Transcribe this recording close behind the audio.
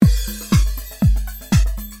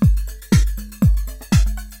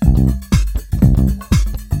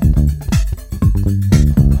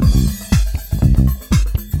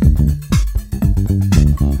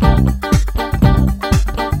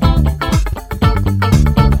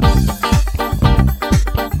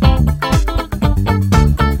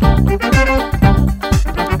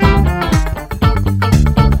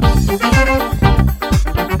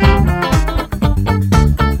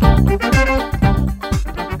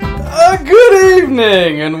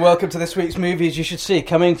evening, and welcome to this week's Movies You Should See,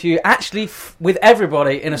 coming to you actually with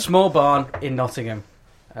everybody in a small barn in Nottingham.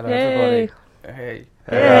 Hello, Yay. everybody. Hey.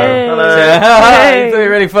 Hello. Hey. It's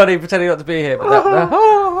really funny pretending not to be here, but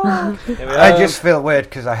I just feel weird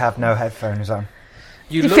because I have no headphones on.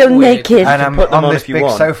 You feel naked. And I'm put them on on this if you big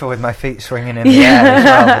want. sofa with my feet swinging in the air as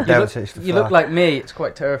well. But don't touch the You floor. look like me, it's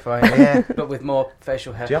quite terrifying, Yeah. but with more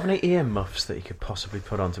facial hair. Do you have any ear muffs that you could possibly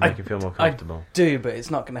put on to make you feel more comfortable? Do, but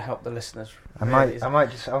it's not going to help the listeners. I'm really, going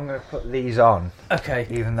to put these on, Okay.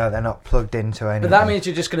 even though they're not plugged into anything. But that means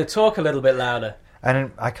you're just going to talk a little bit louder.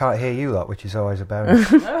 And I can't hear you lot, which is always a bonus.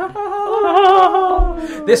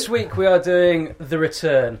 This week we are doing The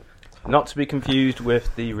Return. Not to be confused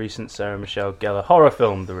with the recent Sarah Michelle Gellar horror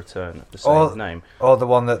film, The Return, the same name. Or the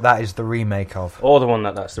one that is the remake of. Or the one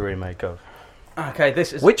that's the remake of. Okay,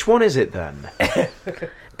 this is... Which one is it then?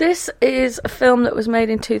 This is a film that was made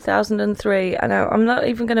in 2003, and I'm not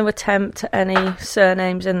even going to attempt any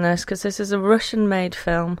surnames in this, because this is a Russian-made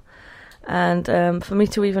film, and for me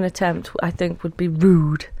to even attempt, I think, would be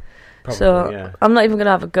rude. Probably, so yeah. I'm not even going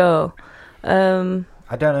to have a go.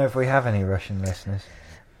 I don't know if we have any Russian listeners.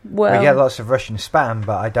 Well, We get lots of Russian spam,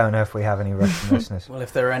 but I don't know if we have any Russian listeners. Well,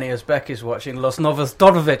 if there are any Uzbekis watching, Los Novos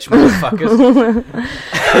Dorovich, motherfuckers.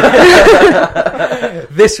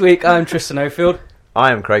 This week, I'm Tristan O'Field.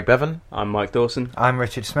 I am Craig Bevan. I'm Mike Dawson. I'm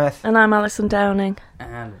Richard Smith. and I'm Alison Downing.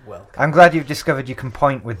 And welcome. I'm glad you've discovered you can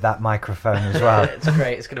point with that microphone as well. It's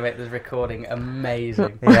great. It's going to make this recording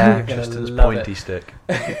amazing. Yeah. You're gonna Tristan's love pointy it. stick.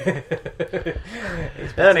 Your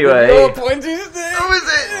Anyway. pointy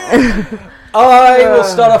stick. I will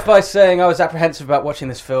start off by saying I was apprehensive about watching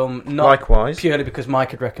this film, not Likewise. purely because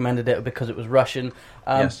Mike had recommended it or because it was Russian,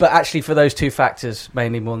 Yes. but actually for those two factors,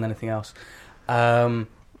 mainly more than anything else.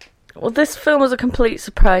 Well, this film was a complete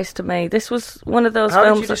surprise to me. This was one of those How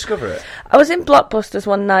films... did you discover it? I was in Blockbusters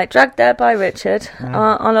one night, dragged there by Richard,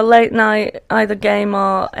 on a late night either game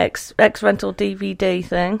or X-rental DVD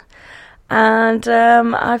thing, and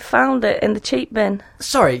I found it in the cheap bin.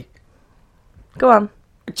 Sorry, Go on.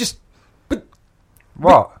 just...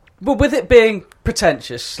 What? Well, with it being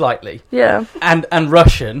pretentious slightly Yeah, and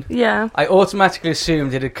Russian, yeah. I automatically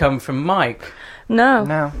assumed it had come from Mike. No.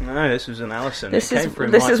 No. No, this was an Allison. This It is came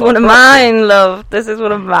from this my is one of property. mine, love. This is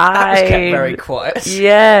one of mine. That was kept very quiet.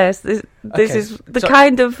 Yes, this Okay, is the so-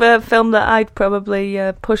 kind of film that I'd probably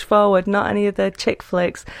push forward, not any of the chick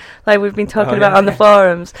flicks like we've been talking about on the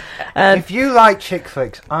forums. If you like chick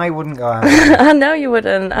flicks, I wouldn't go out. I know you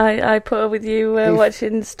wouldn't. I put up with you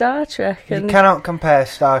watching Star Trek, You and cannot compare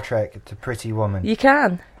Star Trek to Pretty Woman. you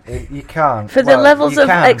can. You can't. For the Well, levels you of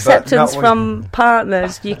can, but acceptance not from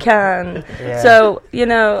partners, you can. Yeah. So, you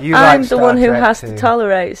know, You I'm like the Star one who Trek has too. to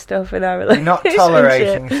tolerate stuff in our You're relationship. not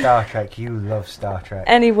tolerating Star Trek. You love Star Trek.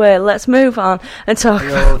 Anyway, let's move on and talk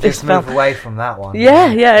You'll about this just move film. away from that one.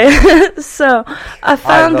 Yeah. So, I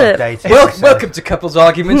found love it. dating myself. Welcome to Couples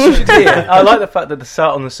Arguments. You should hear. I like the fact that they're sat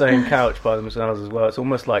on the same couch by themselves as well. It's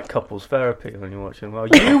almost like couples therapy when you're watching. Well,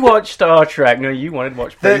 you watch Star Trek. No, you wanted to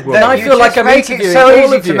watch Pretty Woman. I you feel like just I'm make it interviewing so all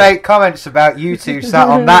easy of to you. make comments about you two sat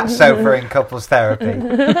on that sofa in couples therapy.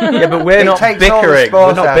 Yeah, but we're It not takes all the bickering. sport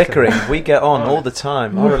We're not out of bickering. We get on all the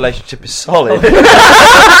time. Our relationship is solid. Craig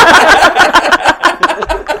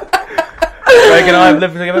and I have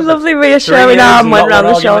lived together. for Lovely 3 reassuring years arm and went not round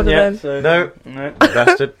one the shoulder argument then. yet, so- No,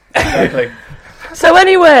 bastard. Exactly. So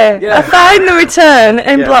anyway, Yeah. I find The Return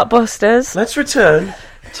in Yeah. Blockbusters. Let's return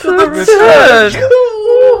to The the Return.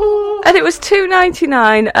 return. And it was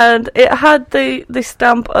 $2.99, and it had the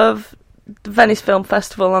stamp of the Venice Film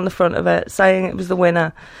Festival on the front of it, saying it was the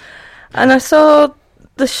winner. And I saw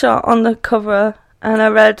the shot on the cover, and I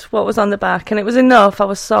read what was on the back, and it was enough. I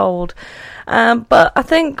was sold. But I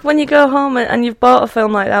think when you go home and you've bought a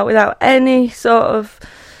film like that without any sort of,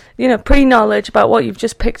 pre-knowledge about what you've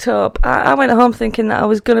just picked up, I went home thinking that I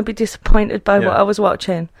was going to be disappointed by what I was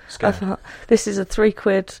watching. I thought, this is a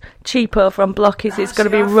 £3 cheapo from Blockies, it's going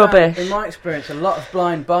to be rubbish. In my experience, a lot of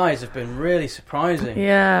blind buys have been really surprising.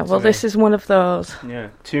 Yeah, well, me. this is one of those. Yeah,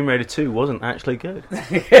 Tomb Raider 2 wasn't actually good.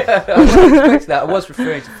 Yeah, I wasn't expecting that. I was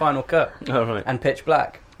referring to Final Cut Oh, right. and Pitch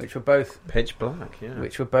Black, which were both Pitch Black, yeah. blind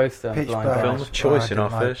Pitch buys. Black. Film of choice I in our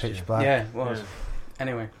didn't like first Pitch year. Black. Yeah, it was. Yeah.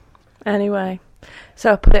 Anyway,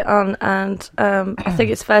 so I put it on, and I think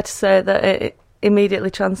it's fair to say that it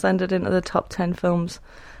immediately transcended into the top 10 films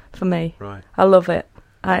for me. Right. I love it.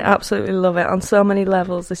 I absolutely love it on so many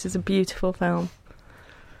levels. This is a beautiful film.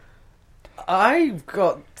 I've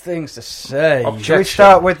got things to say. Should we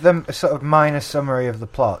start with the sort of minor summary of the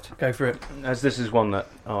plot? Go for it. As this is one that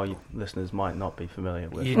you listeners might not be familiar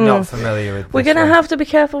with. You're not familiar with We're this going to one. have to be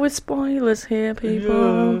careful with spoilers here,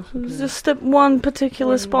 people. There's just one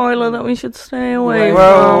particular spoiler that we should stay away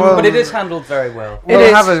from. But it is handled very well.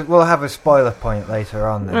 We'll have a spoiler point later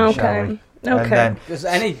on then, shall we? Okay. And then, There's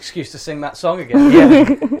any excuse to sing that song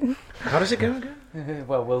again. How does it go again?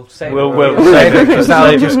 Well, we'll save We'll save it because that'll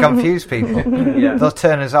save it. just confuse people. Yeah. They'll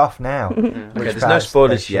turn us off now. Okay, there's no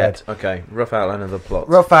spoilers yet. Okay, rough outline of the plot.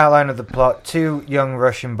 Rough outline of the plot. 2 young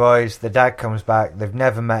Russian boys. The dad comes back. They've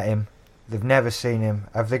never met him. They've never seen him.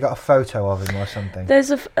 Have they got a photo of him or something? There's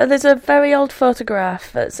a very old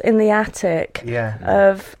photograph that's in the attic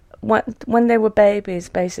of when they were babies,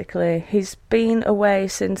 basically. He's been away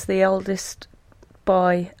since the oldest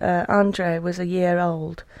boy, Andre, was a year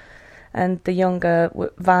old. And the younger,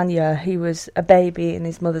 Vanya, he was a baby in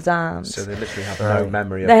his mother's arms. So they literally have no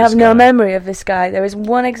memory of They this have guy. no memory of this guy. There is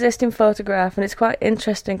one existing photograph, and it's quite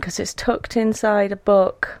interesting because it's tucked inside a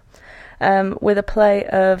book with a play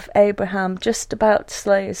of Abraham just about to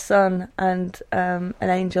slay his son and an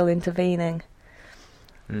angel intervening.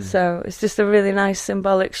 So it's just a really nice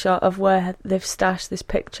symbolic shot of where they've stashed this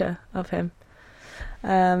picture of him.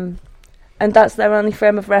 And that's their only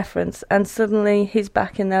frame of reference. And suddenly he's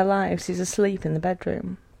back in their lives. He's asleep in the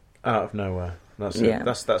bedroom. Out of nowhere. That's it. Yeah.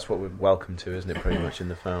 That's what we're welcome to, isn't it? Pretty much in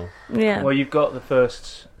the film. Yeah. Well, you've got the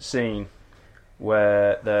first scene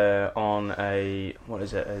where they're on a what is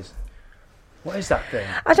that thing?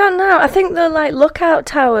 I don't know. I think they're like lookout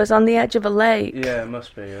towers on the edge of a lake. Yeah, it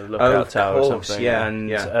must be a lookout tower or something. Yeah, and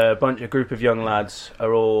yeah. a group of young lads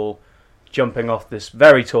are all jumping off this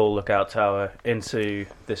very tall lookout tower into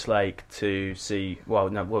this lake to see.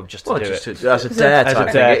 Just to do it. As a dare As a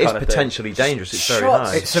type dare thing. It is kind of potentially dangerous. It's very Shots.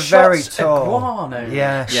 high. It's a very tall. Iguana.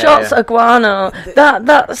 Yeah. Shots iguano.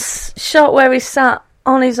 That shot where he sat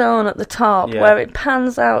on his own at the top, where it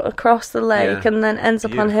pans out across the lake and then ends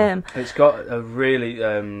up on him. It's got a really,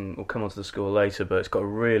 we'll come on to the score later, but it's got a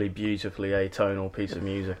really beautifully atonal piece of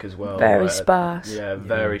music as well. Very sparse. Yeah,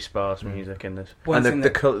 very sparse music in this. And the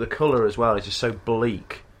colour as well is just so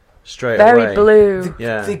bleak straight very away. blue.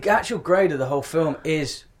 The actual grade of the whole film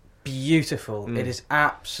is beautiful. It is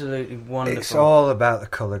absolutely wonderful. It's all about the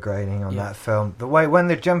colour grading on that film. The way when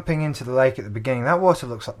they're jumping into the lake at the beginning, that water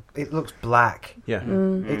looks black. Yeah.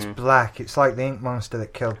 It's black. It's like the ink monster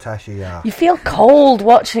that killed Tasha Yar. You feel cold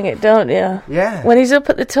watching it, don't you? Yeah. When he's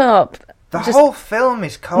up at the top. The whole film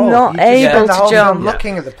is cold. Not able to jump.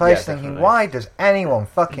 Looking at the place, thinking, definitely. why does anyone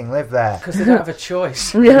fucking live there? Because they don't have a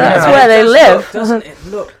choice. Yeah, that's where they live. Doesn't it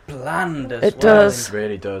look bland as well? It does. It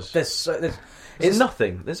really does. There's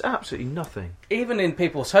nothing. There's absolutely nothing. even in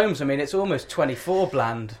people's homes, I mean, it's almost 24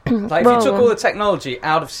 bland. Like, if you took all the technology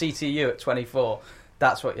out of CTU at 24,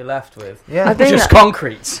 that's what you're left with. Yeah. I think Just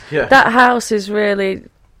concrete. Yeah. that house is really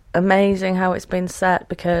amazing how it's been set,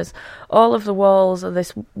 because all of the walls are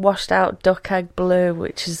this washed out duck egg blue,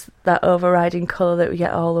 which is that overriding colour that we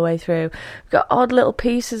get all the way through. We've got odd little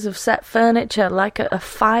pieces of set furniture, like a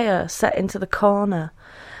fire set into the corner,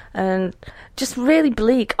 and just really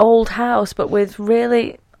bleak old house, but with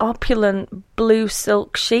really opulent blue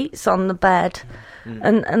silk sheets on the bed,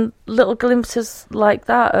 and little glimpses like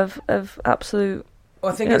that of absolute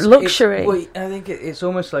luxury. I think it's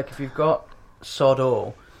almost like if you've got sod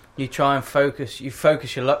all, you try and focus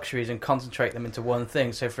your luxuries and concentrate them into one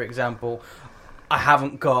thing. So, for example, I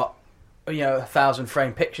haven't got 1,000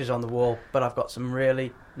 framed pictures on the wall, but I've got some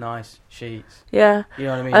really nice sheets. Yeah, you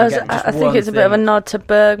know what I mean. I think it's a bit of a nod to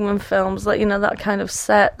Bergman films, like that kind of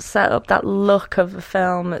set up, that look of the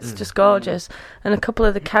film. It's just gorgeous, and a couple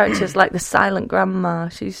of the characters, like the silent grandma,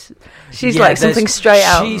 she's like something straight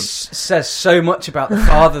out. She says so much about the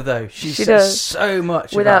father, though. She says does. so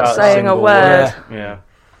much Without about saying a word. Yeah.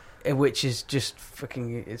 Which is just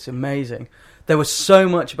fucking, it's amazing. There was so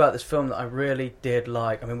much about this film that I really did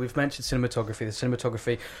like. I mean, we've mentioned cinematography. The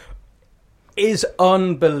cinematography is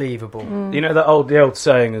unbelievable. You know the old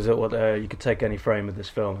saying is that you could take any frame of this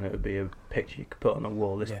film and it would be a picture you could put on a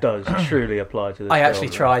wall. This does truly apply to this I film. actually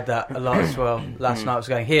tried that a lot as well. Last night I was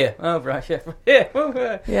going, here, oh right, here,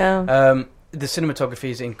 oh, Yeah. The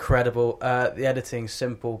cinematography is incredible. The editing's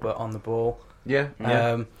simple but on the ball. Yeah.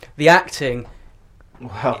 The acting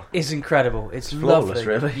Wow. is incredible. It's flawless, lovely.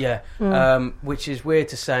 really. Yeah. Which is weird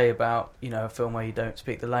to say about a film where you don't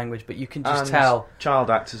speak the language, but you can just tell. Child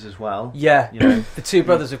actors as well. Yeah. The two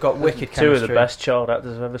brothers have got wicked chemistry. Two of the best child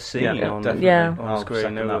actors I've ever seen on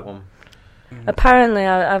screen. That one. Apparently,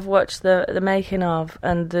 I've watched the making of,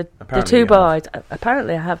 and the two boys.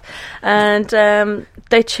 Apparently, I have, and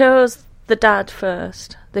they chose the dad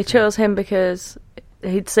first. They chose him because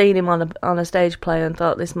he'd seen him on a stage play and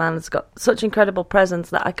thought, this man has got such incredible presence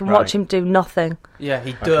that I can watch him do nothing. Yeah,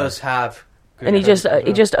 he does have. And he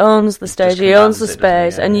just owns the stage. He owns the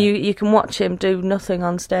space, he? and you can watch him do nothing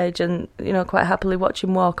on stage, and quite happily watch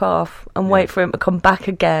him walk off and wait for him to come back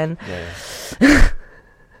again. Yeah.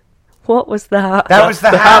 What was that? That was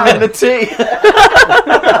the ham in the tea.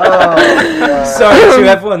 Sorry to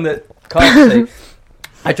everyone that can't see.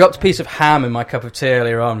 I dropped a piece of ham in my cup of tea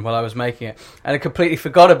earlier on while I was making it, and I completely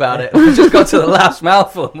forgot about it. I just got to the last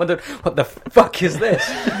mouthful and wondered, what the fuck is this?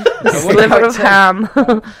 Sliver of ham.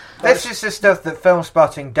 This is the stuff that film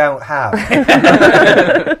spotting don't have.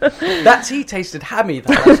 That tea tasted hammy.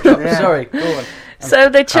 That last drop. Yeah. Sorry, go on. So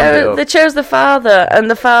they chose the father,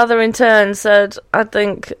 and the father in turn said, "I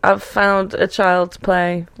think I've found a child to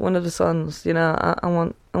play one of the sons. I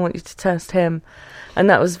want you to test him." And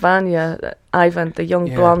that was Vanya, Ivan, the young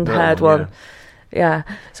blonde-haired one. Yeah.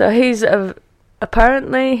 So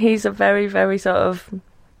apparently he's a very, very sort of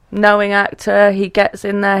knowing actor. He gets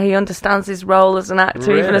in there. He understands his role as an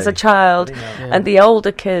actor, even as a child. Yeah. And the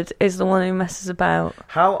older kid is the one who messes about.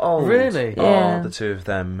 How old Really? are the two of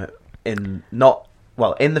them in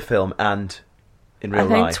the film and in real I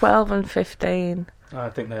think life? 12 and 15. I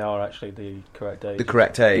think they are actually the correct age. The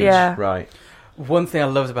correct age, Yeah. right. One thing I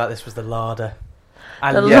loved about this was the larder.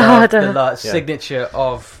 I The loved larder. the signature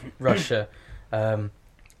of Russia.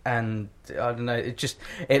 And I don't know,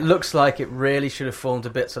 it looks like it really should have fallen to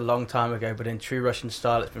bits a long time ago, but in true Russian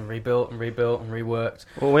style it's been rebuilt and reworked.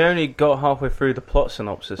 Well, we only got halfway through the plot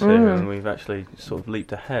synopsis here, and we've actually sort of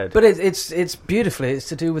leaped ahead. But it's beautifully, it's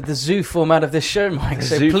to do with the zoo format of this show, Mike,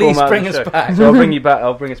 so Zoo please format bring of us the show. back. So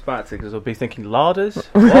I'll bring us back to, because I'll be thinking larders.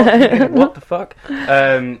 What the fuck?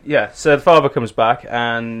 So the father comes back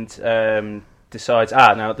and decides.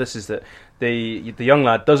 Now this is that. The young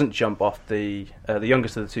lad doesn't jump off the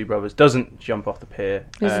youngest of the two brothers doesn't jump off the pier.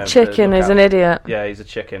 He's a chicken, he's an idiot. Yeah, he's a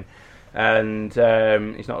chicken, and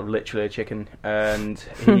he's not literally a chicken, and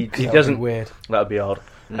he doesn't. Weird. That would be odd.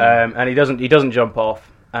 And he doesn't jump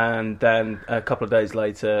off, and then a couple of days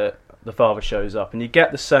later, the father shows up, and you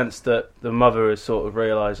get the sense that the mother is sort of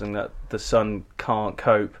realizing that the son can't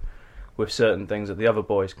cope with certain things that the other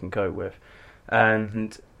boys can cope with,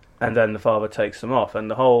 and then the father takes them off,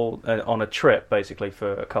 and the whole on a trip basically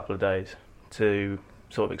for a couple of days to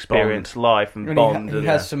sort of experience life and bond. He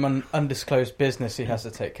has some undisclosed business he has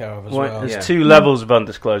to take care of as well. There's two levels of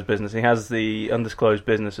undisclosed business. He has the undisclosed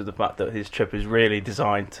business of the fact that his trip is really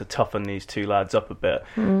designed to toughen these two lads up a bit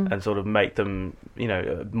and sort of make them,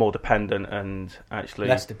 more dependent and actually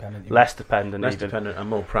less dependent and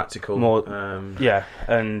more practical.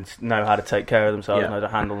 And know how to take care of themselves, know how to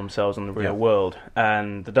handle themselves in the real world.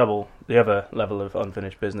 And the other level of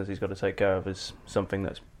unfinished business he's got to take care of is something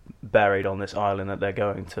that's buried on this island that they're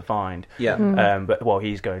going to find. He's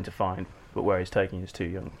going to find, but where he's taking his two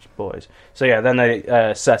young boys. So then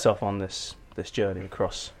they set off on this journey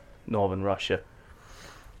across northern Russia,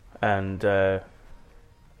 and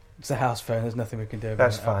it's a house phone. There's nothing we can do about it.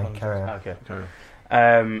 That's fine. Carry on. Okay.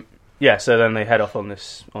 So then they head off on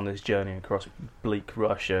this journey across bleak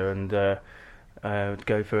Russia and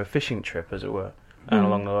go for a fishing trip, as it were. And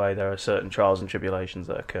along the way, there are certain trials and tribulations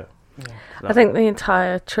that occur. Yeah. I think the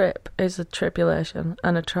entire trip is a tribulation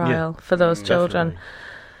and a trial for those children.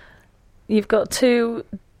 Definitely. You've got two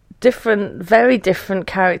very different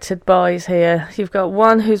charactered boys here. You've got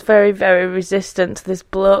one who's very, very resistant to this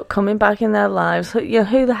bloke coming back in their lives. Who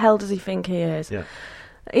the hell does he think he is? Yeah.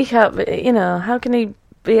 He can't, how can he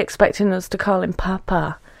be expecting us to call him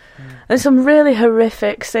Papa? There's some really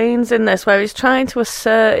horrific scenes in this where he's trying to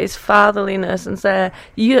assert his fatherliness and say,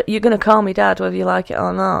 you're going to call me Dad whether you like it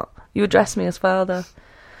or not. You address me as father.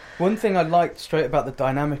 One thing I liked straight about the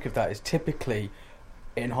dynamic of that is typically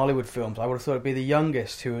in Hollywood films, I would have thought it'd be the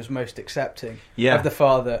youngest who was most accepting of the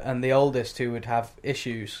father and the oldest who would have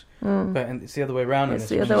issues. But it's the other way around. It's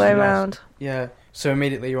the other way around. Yeah. So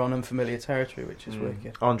immediately you're on unfamiliar territory, which is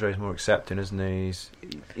wicked. Andre's more accepting, isn't he?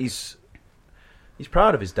 He's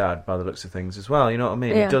proud of his dad by the looks of things as well. You know what I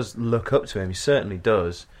mean? Yeah. He does look up to him. He certainly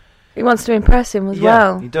does. He wants to impress him as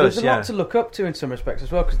well. He does. There's a lot to look up to in some respects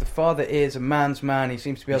as well, because the father is a man's man. He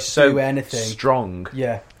seems to be able He's to so do anything. Strong.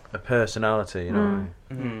 Yeah. A personality. You know. What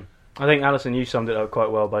I mean? I think, Alison, you summed it up quite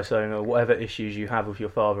well by saying whatever issues you have with your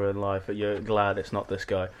father in life, you're glad it's not this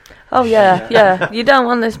guy. Oh, yeah. You don't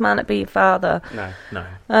want this man to be your father.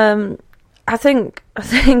 No. I think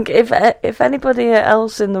if anybody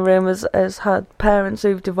else in the room has had parents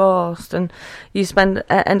who've divorced, and you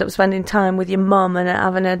end up spending time with your mum and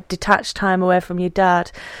having a detached time away from your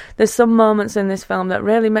dad, there's some moments in this film that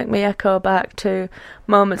really make me echo back to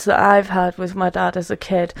moments that I've had with my dad as a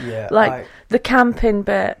kid. Yeah, like the camping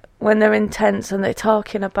bit when they're in tents and they're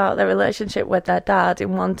talking about their relationship with their dad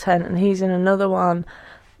in one tent and he's in another one.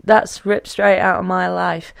 That's ripped straight out of my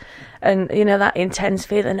life. And, you know, that intense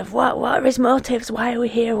feeling of what are his motives? Why are we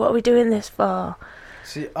here? What are we doing this for?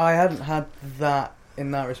 See, I hadn't had that in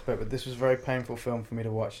that respect, but this was a very painful film for me to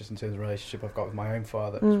watch just into the relationship I've got with my own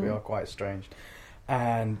father, because we are quite estranged.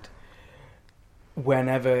 And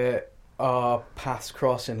whenever our paths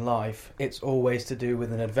cross in life, it's always to do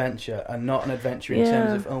with an adventure, and not an adventure in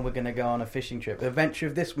terms of, we're going to go on a fishing trip. An adventure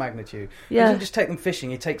of this magnitude. He doesn't just take them fishing,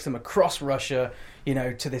 he takes them across Russia, you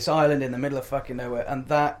know, to this island in the middle of fucking nowhere, and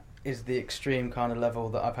that is the extreme kind of level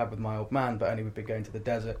that I've had with my old man, but only we've been going to the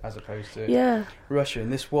desert as opposed to Russia.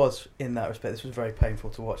 And this was, in that respect, this was very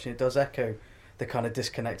painful to watch, and it does echo the kind of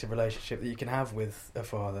disconnected relationship that you can have with a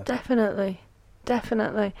father. Definitely.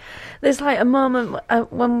 There's like a moment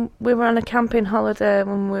when we were on a camping holiday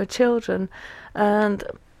when we were children, and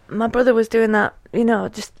my brother was doing that, you know,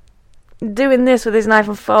 just doing this with his knife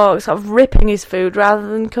and fork, sort of ripping his food rather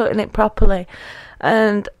than cutting it properly.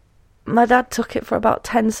 And my dad took it for about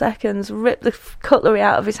 10 seconds, ripped the cutlery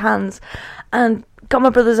out of his hands, and got my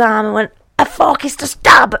brother's arm and went, "A fork is to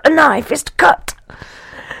stab, a knife is to cut."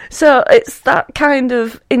 So it's that kind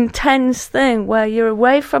of intense thing where you're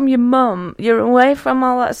away from your mum, you're away from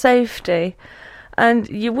all that safety, and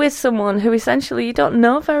you're with someone who essentially you don't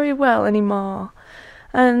know very well anymore.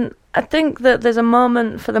 And I think that there's a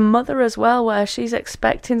moment for the mother as well where she's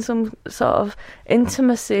expecting some sort of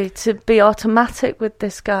intimacy to be automatic with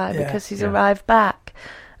this guy because he's arrived back,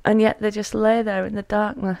 and yet they just lay there in the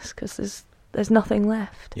darkness because there's nothing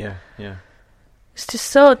left. Yeah. It's just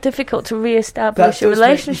so difficult to re-establish a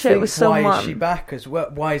relationship with someone. Why is she back as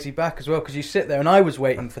well? Why is he back as well? Because you sit there, and I was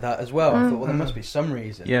waiting for that as well. I thought, well, there must be some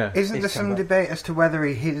reason. Yeah. Isn't there some debate as to whether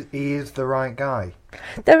he is the right guy?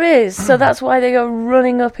 There is. So that's why they go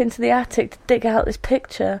running up into the attic to dig out this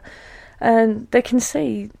picture, and they can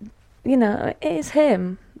see, you know, it is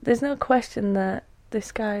him. There's no question that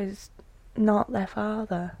this guy's not their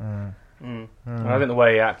father. I think the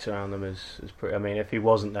way he acts around them is pretty. I mean, if he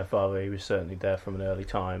wasn't their father, he was certainly there from an early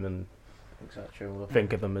time, and etc. We'll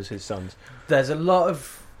think of them as his sons. There's a lot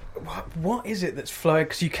of what is it that's flowing?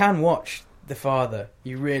 Because you can watch the father,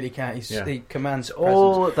 you really can. He commands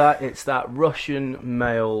all that. It's that Russian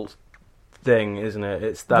male thing, isn't it?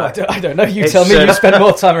 It's that. Well, I don't know. You tell me. You spend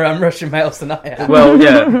more time around Russian males than I have. Well,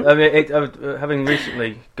 yeah. I mean, having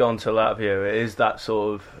recently gone to Latvia, it is that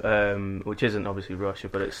sort of, which isn't obviously Russia,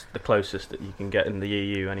 but it's the closest that you can get in the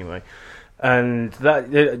EU anyway. And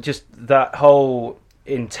that whole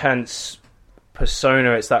intense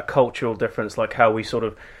persona. It's that cultural difference, like how we sort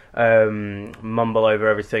of mumble over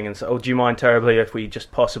everything and say, "Oh, do you mind terribly if we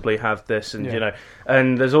just possibly have this?" And you know,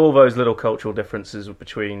 and there's all those little cultural differences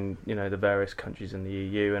between, you know, the various countries in the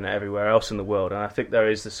EU and everywhere else in the world. And I think there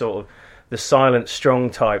is the sort of the silent strong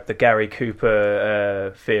type, the Gary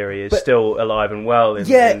Cooper theory is still alive and well in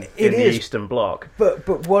the Eastern Bloc.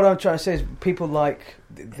 But what I'm trying to say is, people like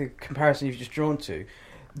the comparison you've just drawn to,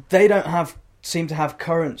 they don't seem to have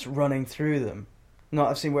currents running through them. Not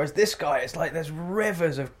I've seen. Whereas this guy, it's like there's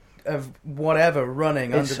rivers of whatever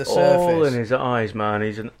running under the surface. It's all in his eyes, man.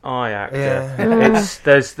 He's an eye actor.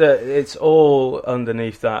 It's all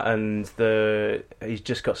underneath that, and he's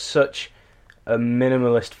just got such a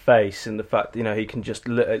minimalist face, and the fact, you know, he can just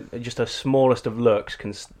the smallest of looks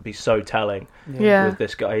can be so telling. With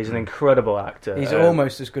this guy, he's an incredible actor. He's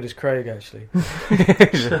almost as good as Craig, actually.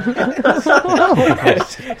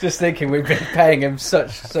 Just thinking, we've been paying him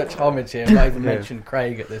such homage here. I've not even mentioned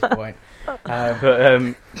Craig at this point.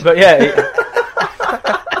 But yeah,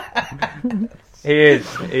 he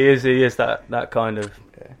is that kind of.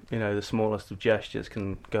 You know, the smallest of gestures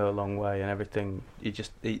can go a long way, and everything.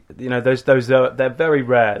 They're very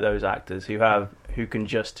rare. Those actors who can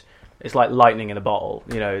just, it's like lightning in a bottle.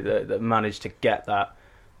 You know, that manage to get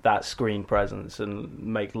that screen presence and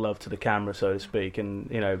make love to the camera, so to speak.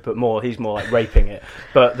 And you know, but he's more like raping it.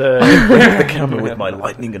 But the camera with my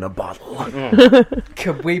lightning in a bottle.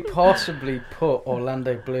 Could we possibly put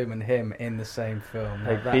Orlando Bloom and him in the same film?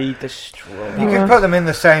 They'd be destroyed. You could put them in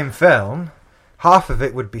the same film. Half of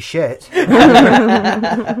it would be shit.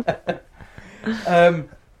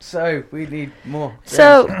 So we need more.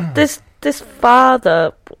 So this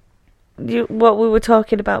father, what we were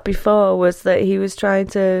talking about before was that he was trying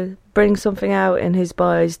to bring something out in his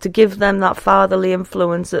boys to give them that fatherly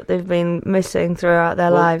influence that they've been missing throughout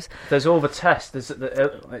their lives. There's all the tests.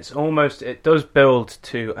 It does build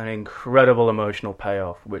to an incredible emotional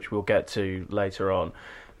payoff, which we'll get to later on,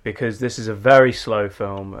 because this is a very slow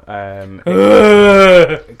film. As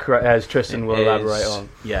Tristan will elaborate on.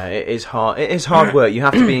 Yeah, it is hard. It is hard work. You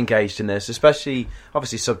have to be engaged in this, especially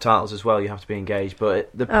obviously subtitles as well. You have to be engaged, but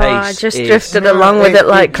the pace. I just drifted along with it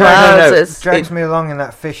like clouds. It drags me along in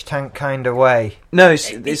that fish tank kind of way. No,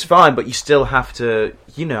 it's fine, but you still have to.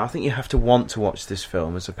 I think you have to want to watch this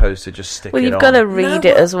film as opposed to just stick it on. Well, you've got to read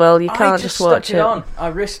it as well. You can't just watch it. On. I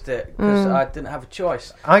risked it because I didn't have a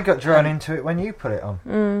choice. I got drawn into it when you put it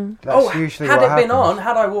on. That's usually had what it happens. been on,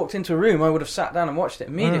 had I walked into a room, I would have sat down and watched it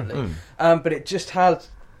immediately. But it just had,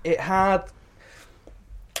 it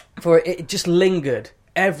just lingered.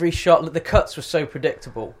 Every shot, the cuts were so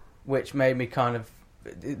predictable, which made me kind of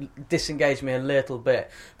disengage me a little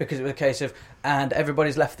bit, because it was a case of, and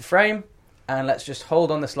everybody's left the frame, and let's just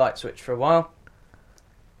hold on this light switch for a while.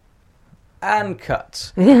 And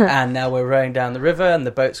cut. Yeah. And now we're rowing down the river, and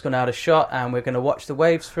the boat's gone out of shot, and we're going to watch the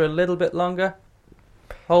waves for a little bit longer.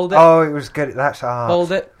 Hold it. Oh, it was good. That's art.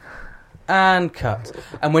 Hold it. And cut.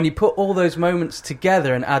 And when you put all those moments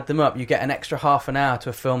together and add them up, you get an extra half an hour to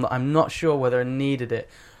a film that I'm not sure whether I needed it.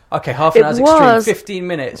 Okay, half an hour's extreme. 15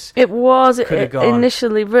 minutes. It was gone.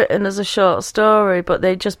 initially written as a short story, but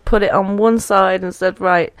they just put it on one side and said,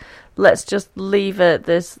 right, let's just leave it.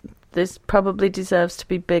 This probably deserves to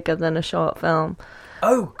be bigger than a short film.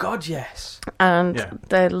 Oh, God, yes. And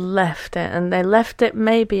they left it, and they left it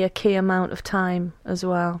maybe a key amount of time as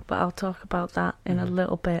well, but I'll talk about that in a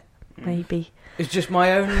little bit, maybe. It's just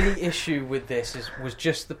my only issue with this was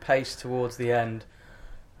just the pace towards the end.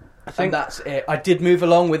 I think that's it. I did move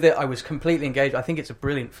along with it. I was completely engaged. I think it's a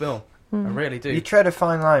brilliant film. I really do. You tread a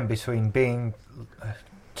fine line between being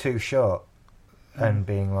too short and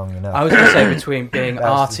being long enough. I was going to say between being That's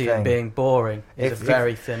arty the and thing. being boring is a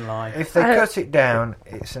very thin line. If they cut it down,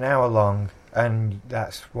 it's an hour long, and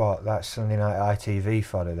that's Sunday night ITV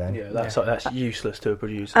fodder then. Yeah, that's useless to a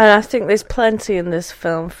producer. And I think there's plenty in this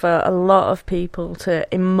film for a lot of people to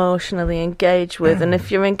emotionally engage with. And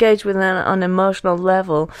if you're engaged with it on an emotional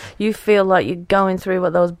level, you feel like you're going through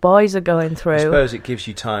what those boys are going through. I suppose it gives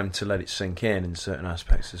you time to let it sink in certain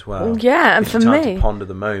aspects as well. Yeah, and gives for you time me, to ponder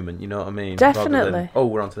the moment. You know what I mean? Definitely. Rather than,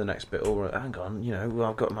 we're on to the next bit. Hang on.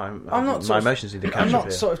 I've got my emotions need to catch I'm up not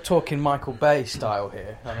here. sort of talking Michael Bay style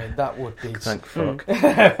here. I mean, that would be Thank fuck.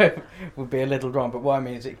 would be a little wrong. But what I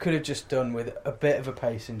mean is, it could have just done with a bit of a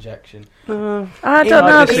pace injection. I don't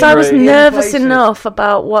know, because I was nervous enough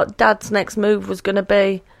about what Dad's next move was going to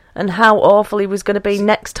be and how awful he was going to be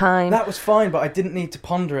next time. That was fine, but I didn't need to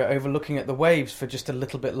ponder it over looking at the waves for just a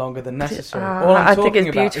little bit longer than necessary. I think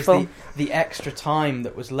it's beautiful. Is the extra time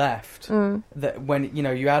that was left. That when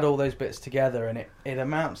you add all those bits together, and it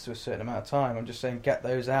amounts to a certain amount of time. I'm just saying, get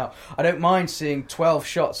those out. I don't mind seeing 12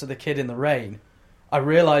 shots of the kid in the rain. I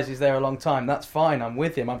realise he's there a long time. That's fine. I'm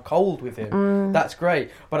with him. I'm cold with him. That's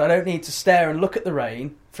great. But I don't need to stare and look at the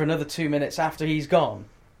rain for another 2 minutes after he's gone.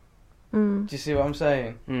 Do you see what I'm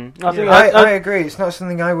saying? I agree. It's not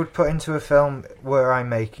something I would put into a film were I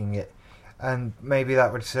making it. And maybe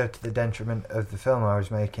that would serve to the detriment of the film I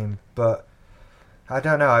was making. But I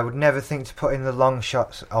don't know. I would never think to put in the long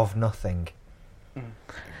shots of nothing.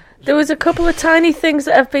 There was a couple of tiny things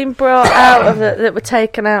that have been brought out of it that were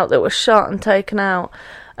taken out, that were shot and taken out.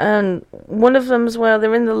 And one of them's where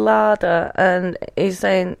they're in the larder and he's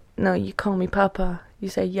saying, no, you call me Papa. You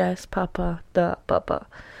say, yes, Papa, da, Papa.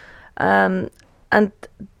 And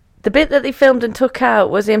the bit that they filmed and took out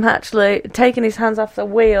was him actually taking his hands off the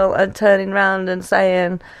wheel and turning round and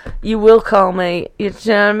saying, you will call me. You know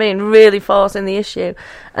what I mean? Really forcing the issue.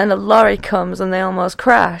 And a lorry comes and they almost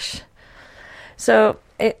crash. So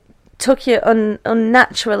it took you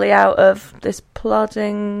unnaturally out of this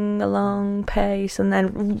plodding along pace, and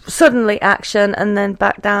then suddenly action, and then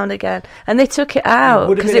back down again. And they took it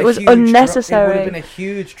out because it was unnecessary. It would have been a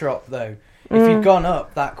huge drop, though. If you'd gone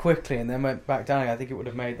up that quickly and then went back down, I think it would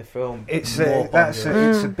have made the film It's more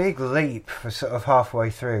a big leap for sort of halfway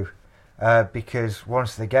through, because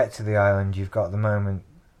once they get to the island, you've got the moment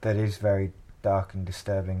that is very dark and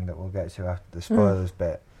disturbing that we'll get to after the spoilers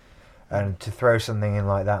bit. And to throw something in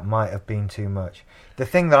like that might have been too much. The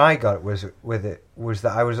thing that I got was that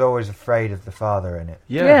I was always afraid of the father in it.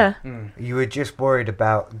 Yeah. You were just worried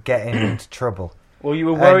about getting into trouble. Well, you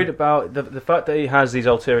were worried about the fact that he has these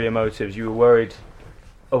ulterior motives. You were worried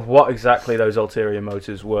of what exactly those ulterior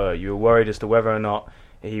motives were. You were worried as to whether or not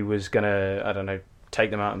he was going to, take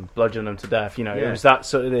them out and bludgeon them to death. You know, Yeah. it was that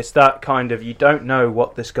sort of, it's that kind of, you don't know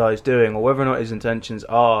what this guy's doing or whether or not his intentions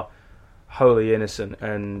are wholly innocent.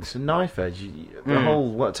 And It's a knife edge. The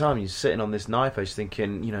whole time you're sitting on this knife edge,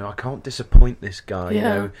 thinking, you know, I can't disappoint this guy. You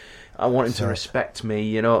Yeah. know, I want him to So- respect me.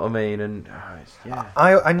 You know what I mean? And yeah,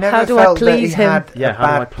 I never How do I felt that he please him? had Yeah, a how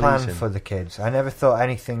do I bad please plan him? for the kids. I never thought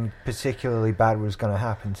anything particularly bad was going to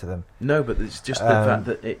happen to them. no, but it's just the fact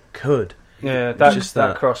that it could. yeah, just that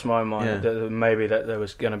that. crossed my mind, Yeah. that maybe that there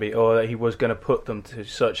was going to be, or that he was going to put them to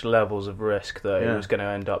such levels of risk that it Yeah. was going to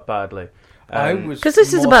end up badly. I was 'Cause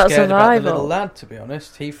this is more about scared about the survival. little lad, to be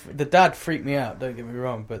honest. The dad freaked me out. Don't get me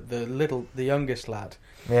wrong, but the youngest lad,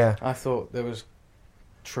 Yeah. I thought there was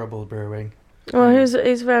trouble brewing. Well,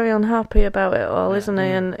 he's very unhappy about it all, isn't he?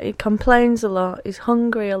 Mm. And he complains a lot. He's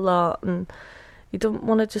hungry a lot, and he doesn't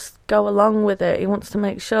want to just go along with it. He wants to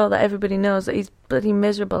make sure that everybody knows that he's bloody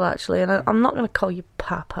miserable, actually. And I'm not going to call you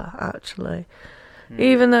Papa, actually.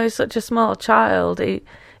 Even though he's such a small child,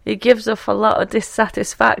 he gives off a lot of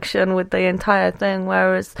dissatisfaction with the entire thing,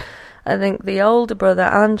 whereas I think the older brother,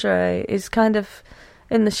 Andre, is kind of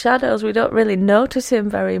in the shadows. We don't really notice him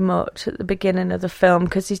very much at the beginning of the film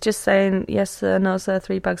because he's just saying, yes sir, no sir,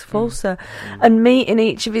 3 bags full sir, and meeting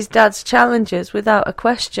each of his dad's challenges without a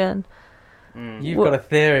question. You've got a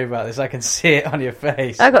theory about this. I can see it on your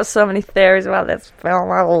face. I got so many theories about this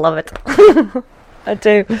film. I love it. I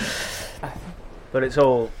do. But it's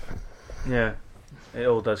all, yeah, it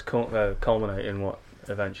all does culminate in what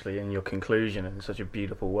eventually in your conclusion in such a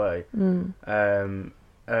beautiful way.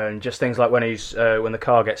 And just things like when when the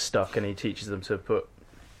car gets stuck and he teaches them to put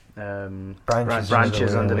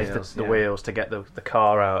branches underneath the wheels to get the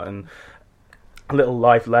car out, and little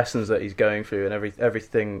life lessons that he's going through, and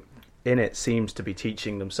everything in it seems to be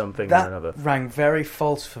teaching them something or another. That rang very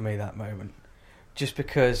false for me, that moment, just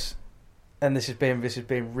because. And this has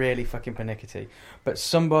been really fucking pernickety, but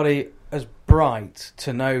somebody as bright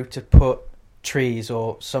to know to put trees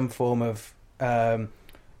or some form of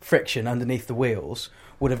friction underneath the wheels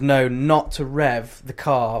would have known not to rev the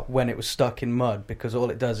car when it was stuck in mud, because all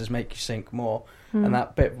it does is make you sink more. And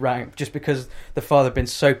that bit rang, just because the father had been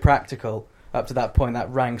so practical up to that point, that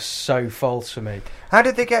rang so false for me. How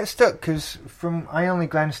did they get stuck? Because I only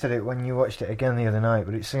glanced at it when you watched it again the other night,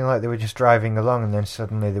 but it seemed like they were just driving along and then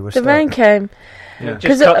suddenly they were The stuck. rain came. Yeah, it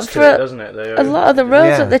 'Cause just cuts for to it, doesn't it? A lot of the roads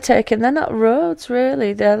Yeah. that they're taking, they're not roads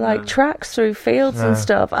really. They're like tracks through fields and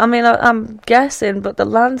stuff. I mean, I'm guessing, but the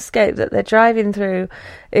landscape that they're driving through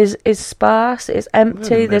is sparse. It's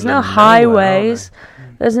empty. There's no highways.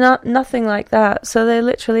 There's nothing like that. So they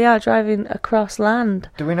literally are driving across land.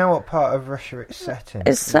 Do we know what part of Russia it's set in?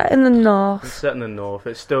 It's set in the It's north. set in the north.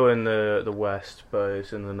 It's still in the west, but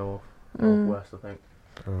it's in the northwest, I think.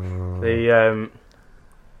 The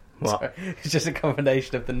what? Sorry, it's just a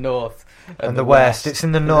combination of the north and the west. It's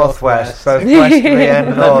in the northwest, northwest. both westerly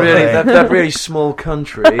and northerly. that really small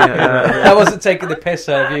country. I wasn't taking the piss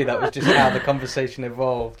out of you. That was just how the conversation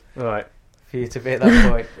evolved Right. for you to be at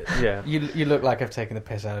that point. Yeah. You look like I've taken the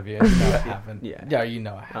piss out of you. And you know I haven't. Yeah. Yeah, you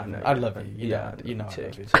know I haven't. I love you. You know I me love too.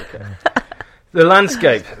 you. It's okay. The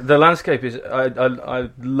landscape is. I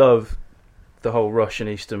love the whole Russian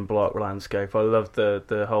Eastern Bloc landscape. I love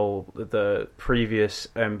the previous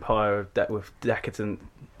empire with decadent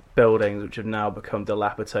buildings which have now become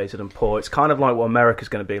dilapidated and poor. It's kind of like what America's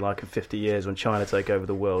going to be like in 50 years when China take over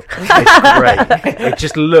the world. It's great. It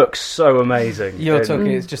just looks so amazing. You're talking.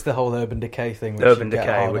 It's just the whole urban decay thing. Which Urban you get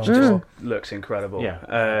decay, hard which on just to. looks incredible. Yeah.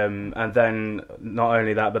 And then not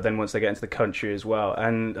only that, but then once they get into the country as well.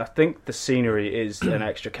 And I think the scenery is an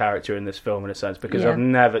extra character in this film in a sense, because Yeah.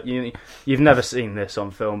 you've never seen this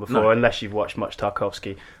on film before, unless you've watched much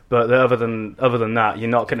Tarkovsky. But other than that, you're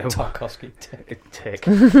not going to Tarkovsky tick.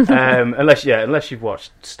 Unless you've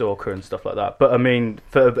watched Stalker and stuff like that. But I mean,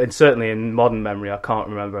 and certainly in modern memory, I can't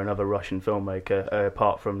remember another Russian filmmaker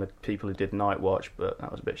apart from the people who did Night Watch, but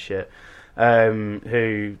that was a bit shit.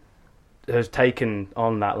 Who has taken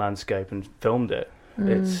on that landscape and filmed it.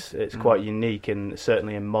 It's quite unique, and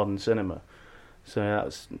certainly in modern cinema. So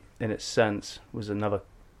that's, in its sense, was another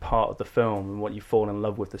part of the film, and what you fall in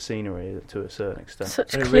love with the scenery to a certain extent.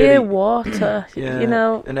 Such And it clear really- water, you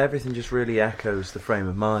know. and everything just really echoes the frame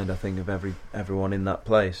of mind, I think, of everyone in that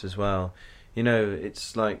place as well. You know,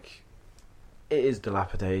 it's like, it is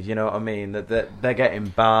dilapidated, you know what I mean? That they're getting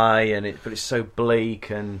by, but it's so bleak,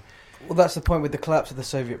 and Well, that's the point with the collapse of the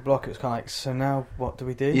Soviet bloc. It was kind of like, so now what do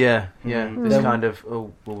we do? yeah, Mm. it's Mm. kind of,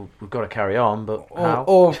 oh, well, we've got to carry on, but how?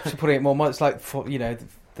 Or to put it more, it's like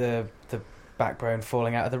the backbone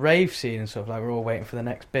falling out of the rave scene and stuff. Like, we're all waiting for the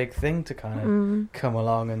next big thing to kind of come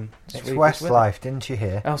along and It's sweep us with it. Westlife, didn't you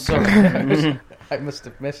hear? Oh, sorry. I must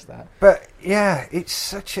have missed that. But yeah, it's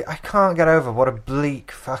such a... I can't get over what a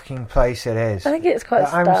bleak fucking place it is. I think it's quite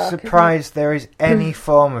stark. I'm surprised there is any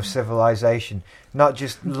form of civilization, not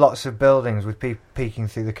just lots of buildings with people peeking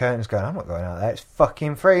through the curtains going, I'm not going out there, it's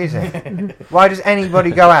fucking freezing. Why does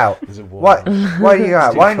anybody go out? Why do you go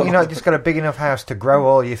out? Why haven't you not just got a big enough house to grow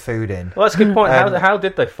all your food in? Well, that's a good point. How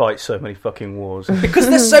did they fight so many fucking wars? Because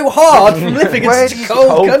they're so hard from living in such a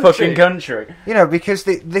cold country. Fucking country. You know, because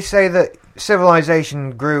they say that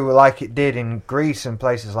civilization grew like it did in Greece and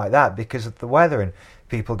places like that because of the weather, and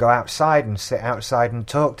people go outside and sit outside and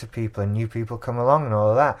talk to people, and new people come along and all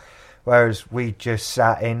of that. Whereas we just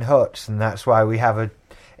sat in huts, and that's why we have a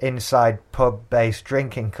inside pub-based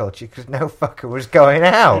drinking culture, because no fucker was going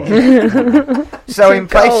out. So in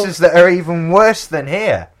places that are even worse than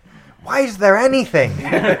here, why is there anything?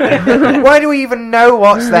 Why do we even know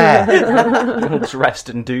what's there? All just rest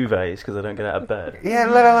in duvets because they don't get out of bed. Yeah,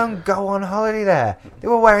 let alone go on holiday there. They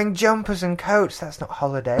were wearing jumpers and coats. That's not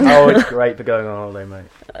holiday. Oh, it's great for going on holiday, mate.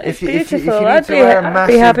 It's If you need beautiful. to I'd wear a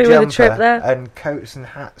massive be happy with a jumper trip there. and coats and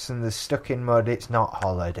hats and they're stuck in mud, it's not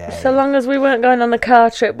holiday. So long as we weren't going on a car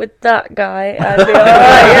trip with that guy, I'd be alright.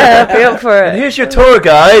 Yeah, I'd be up for And it. here's your tour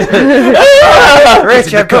guide.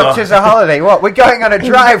 Rich, I booked us a holiday. What? We're going on a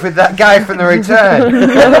drive with that guy from the return.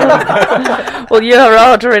 Well, you're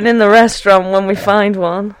ordering in the restaurant when we find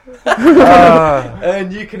one. Oh.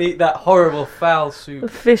 And you can eat that horrible foul soup.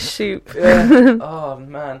 Fish soup. Yeah. Oh,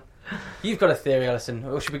 man. You've got a theory, Alison.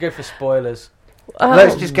 Or should we go for spoilers?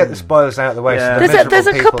 Let's just get the spoilers out of the way. Yeah. So the There's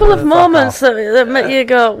a miserable couple people of can fuck moments off. that make you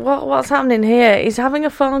go, what's happening here? He's having a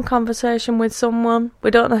phone conversation with someone.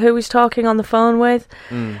 We don't know who he's talking on the phone with.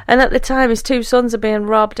 And at the time, his two sons are being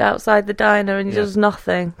robbed outside the diner, and he does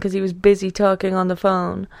nothing because he was busy talking on the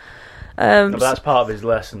phone. But that's part of his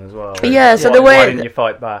lesson as well. Yeah, so the why way- didn't you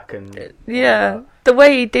fight back? And Yeah. The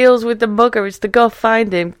way he deals with the mugger is to go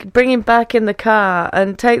find him, bring him back in the car,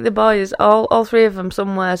 and take the boys, all three of them,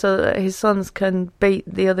 somewhere so that his sons can beat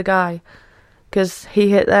the other guy. Because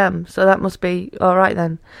he hit them, so that must be alright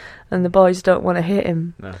then. And the boys don't want to hit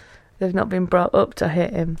him. No. They've not been brought up to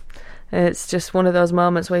hit him. And it's just one of those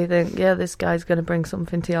moments where you think, yeah, this guy's going to bring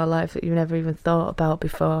something to your life that you've never even thought about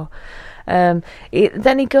before. Then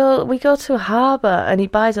we go to a harbour and he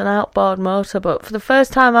buys an outboard motor, but for the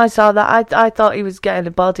first time I saw that, I thought he was getting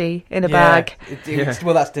a body in a bag.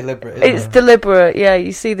 Well, that's deliberate, isn't It's it? deliberate, yeah.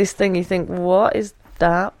 You see this thing, you think, what is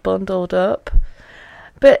that bundled up?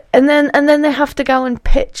 But and then they have to go and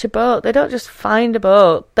pitch a boat. They don't just find a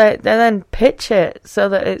boat; they then pitch it so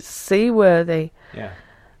that it's seaworthy. yeah.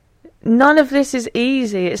 None of this is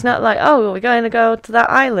easy. It's not like, oh, we're going to go to that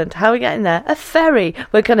island. How are we getting there? A ferry.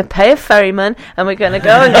 We're going to pay a ferryman, and we're going to go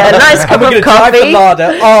and get a nice cup We're of going to drive the coffee.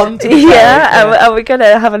 larder on to the Yeah, ferry. and we're going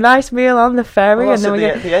to have a nice meal on the ferry, Well, and that's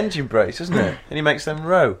then at the engine brakes, isn't it? And he makes them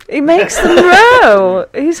row. he makes them row.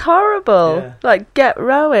 He's horrible. Yeah. Like, get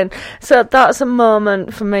rowing. So that's a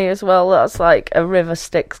moment for me as well. That's like a River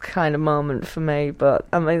Styx kind of moment for me. But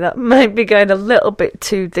I mean, that might be going a little bit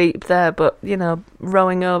too deep there. But you know,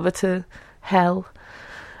 rowing over to hell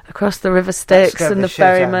across the River Styx Scared and the shit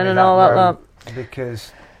out of ferryman me, and all that lot.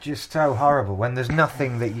 Because just so horrible when there's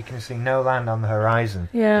nothing that you can see, no land on the horizon,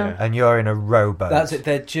 Yeah. and you're in a rowboat. That's it.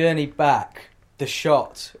 Their journey back, the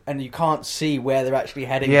shot, and you can't see where they're actually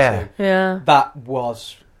heading Yeah. to. Yeah. That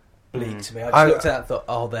was bleak to me. I just I- looked at that and thought,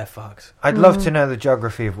 oh, they're fucked. I'd love to know the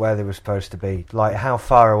geography of where they were supposed to be. Like, how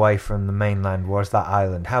far away from the mainland was that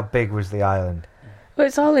island? How big was the island? Well,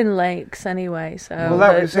 it's all in lakes anyway. So Well,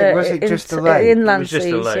 that was it. Was it just a lake? It Inland was just a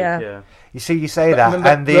seas, lake, yeah. yeah. You see, you say But that, remember,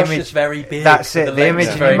 and the Russia's image. very big. That's so it. The lake's image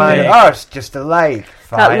in very your mind. big. Oh, it's just a lake.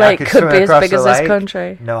 Fine, That I lake could could swim be as across big a as this lake.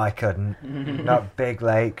 country. No, I couldn't. Not big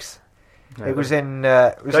lakes. No, It was but- in.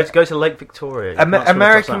 Was it Go to Lake Victoria. You can't swim across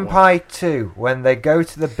American that one. Pie 2, when they go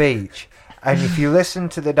to the beach, and if you listen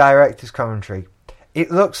to the director's commentary, it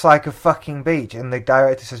looks like a fucking beach, and the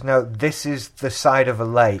director says, no, this is the side of a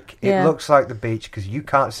lake. It Yeah. looks like the beach because you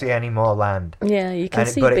can't see any more land. Yeah, you can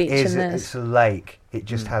see But beach it is, in this. it's a lake. It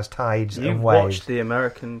just has tides You've and waves. watched the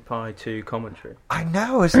American Pie 2 commentary. I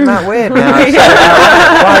know, isn't that weird? Now?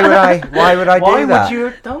 Why would I do Why that? would you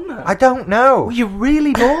have done that? I don't know. Were you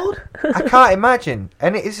really bored? I can't imagine.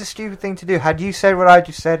 And it is a stupid thing to do. Had you said what I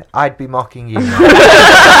just said, I'd be mocking you. So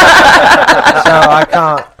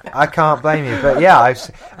I can't blame you. But yeah, I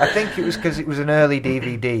think it was because it was an early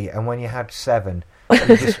DVD, and when you had 7, you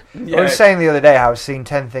just, I was saying the other day how I've seen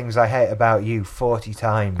 10 Things I Hate About You 40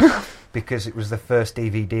 times because it was the first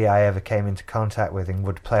DVD I ever came into contact with and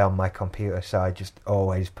would play on my computer, so I just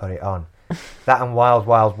always put it on. That and Wild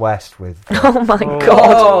Wild West with Oh my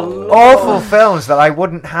god. awful films that I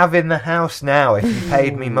wouldn't have in the house now if you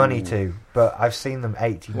paid me money to. But I've seen them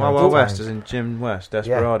 80 Wild 90 Wild West times. as in Jim West,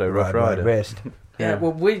 Desperado, Rough Right, Rider. wrist. Yeah,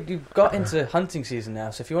 well, we've got into hunting season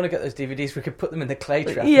now, so if you want to get those DVDs, we could put them in the clay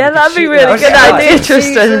trap. Yeah, and we could that'd be shoot really them good outside. idea,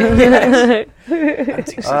 Tristan.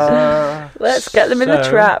 Hunting season. Let's get them in the So,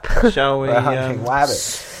 trap. Shall we? We're hunting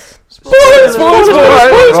rabbits. Spoilers!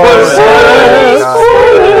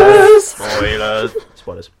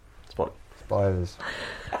 Spoilers.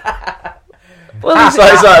 Well, It's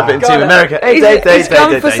like a bit too America. he's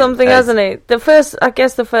gone for something, hasn't he? I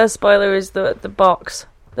guess the first spoiler is the box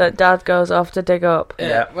that Dad goes off to dig up.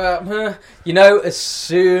 Yeah, well, as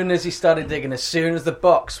soon as he started digging, as soon as the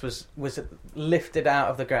box was lifted out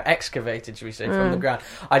of the ground, excavated, should we say, from the ground,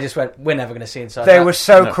 I just went, we're never going to see inside They that. were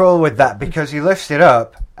so cruel with that because he lifts it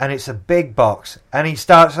up and it's a big box and he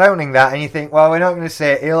starts opening that and you think, well, we're not going to see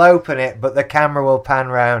it. He'll open it, but the camera will pan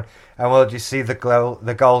round and we'll just see the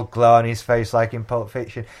gold glow on his face like in Pulp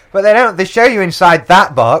Fiction. But they don't. They show you inside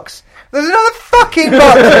that box. There's another fucking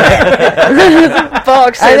box in it.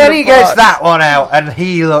 And then he gets that one out and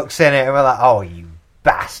he looks in it and we're like, oh, you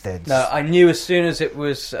bastards. No, I knew as soon as it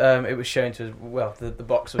was shown to us, well, the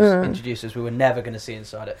box was introduced as we were never going to see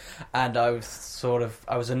inside it. And I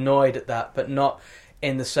was annoyed at that, but not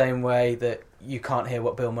in the same way that you can't hear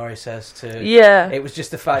what Bill Murray says to... Yeah. It was just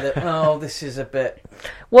the fact that, this is a bit...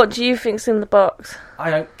 What do you think's in the box? I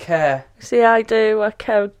don't care. See, I do. I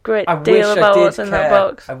care a great I deal wish I about did what's in care. that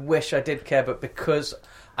box. I wish I did care, but because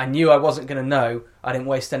I knew I wasn't going to know, I didn't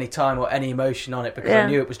waste any time or any emotion on it because I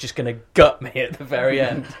knew it was just going to gut me at the very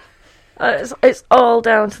end. It's all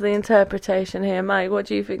down to the interpretation here. Mike, what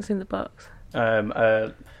do you think's in the box?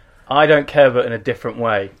 I don't care, but in a different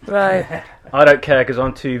way. Right. I don't care because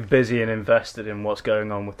I'm too busy and invested in what's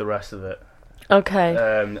going on with the rest of it.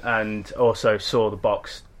 Okay. And also saw the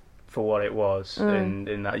box for what it was,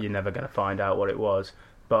 in that you're never going to find out what it was.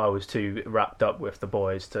 But I was too wrapped up with the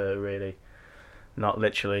boys to really, not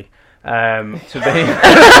literally, to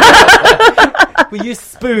be... Were you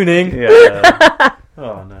spooning? Yeah.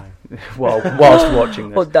 Oh no. Well, whilst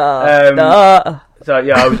watching this. So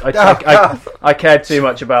yeah, I cared too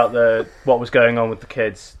much about what was going on with the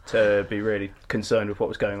kids to be really concerned with what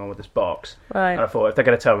was going on with this box. Right. And I thought if they're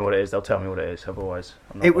going to tell me what it is, they'll tell me what it is. Otherwise,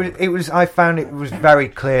 I'm not bothered. It was. I found it was very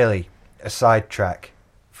clearly a sidetrack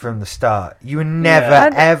from the start. You were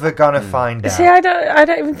never ever gonna find out. See, I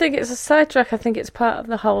don't even think it's a sidetrack. I think it's part of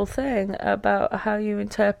the whole thing about how you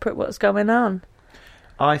interpret what's going on.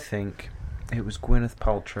 I think it was Gwyneth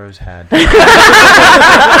Paltrow's head.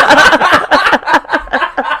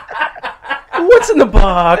 What's in the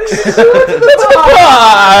box? What's in the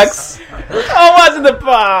box? Oh, what's in the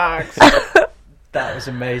box? That was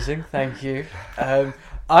amazing. Thank you.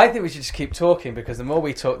 I think we should just keep talking because the more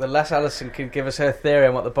we talk, the less Alison can give us her theory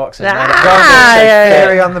on what the box is.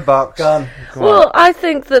 Theory on the box. Gone. Well, I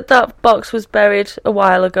think that box was buried a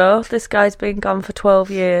while ago. This guy's been gone for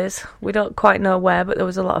 12 years. We don't quite know where, but there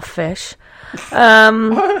was a lot of fish.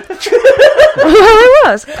 Well, it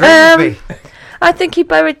was. I think he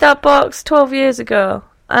buried that box 12 years ago.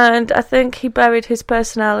 And I think he buried his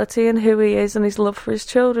personality and who he is and his love for his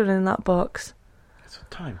children in that box. It's a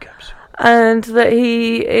time capsule. And that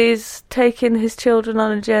he is taking his children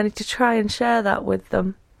on a journey to try and share that with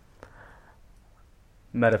them.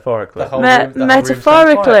 Metaphorically.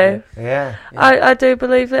 Metaphorically. Yeah. I do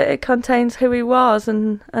believe that it contains who he was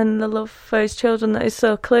and the love for his children that is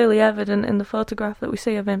so clearly evident in the photograph that we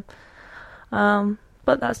see of him.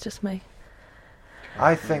 But that's just me.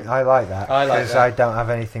 I think I like that because I don't have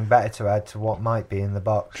anything better to add to what might be in the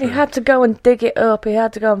box. He had to go and dig it up. He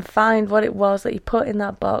had to go and find what it was that he put in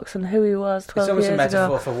that box and who he was 12 years ago. It's almost a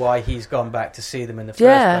metaphor for why he's gone back to see them in the first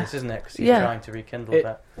place, isn't it? Because he's trying to rekindle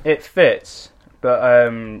that. It fits, but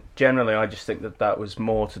generally I just think that was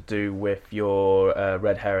more to do with your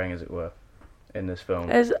red herring, as it were, in this film.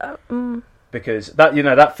 Because that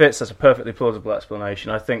fits. That's a perfectly plausible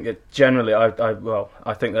explanation. I think that generally, I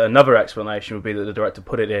think that another explanation would be that the director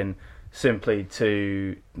put it in simply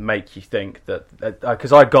to make you think that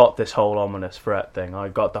because I got this whole ominous threat thing. I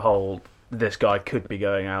got the whole this guy could be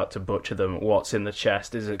going out to butcher them. What's in the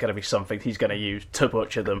chest? Is it going to be something he's going to use to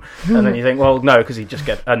butcher them? And then you think, well, no, because he'd just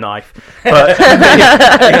get a knife. But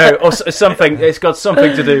or something. It's got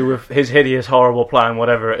something to do with his hideous, horrible plan,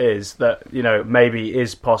 whatever it is that maybe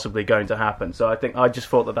is possibly going to happen. So I just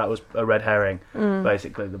thought that was a red herring,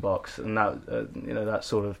 basically the box, and that that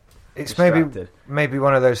sort of. It's maybe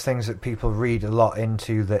one of those things that people read a lot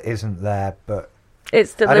into that isn't there, but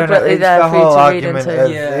It's I don't know, deliberately it's there the for you whole to read argument into.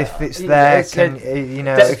 of Yeah. if it's there, It's can, you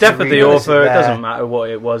know, if you definitely read the it, author. It there. doesn't matter what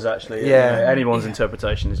it was actually. Yeah. You know, anyone's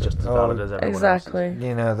interpretation is just as valid as everyone Exactly.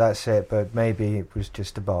 You know, that's it. But maybe it was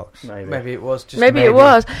just a box. else's. Maybe it was just. Maybe it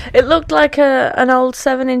was. It looked like an old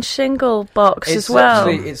 7-inch shingle box It's as well.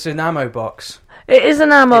 actually it's an ammo box. It is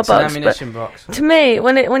an ammo It's an box, but ammunition box. to me,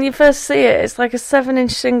 when you first see it, it's like a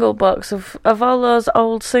 7-inch shingle box of all those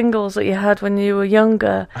old singles that you had when you were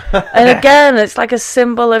younger. And again, it's like a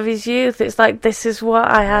symbol of his youth. It's like, this is what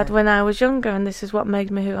I had when I was younger, and this is what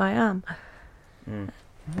made me who I am. Mm.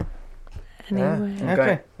 Anyway. Okay.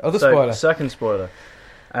 Okay. Other So, spoiler. second spoiler.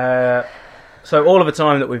 So all of the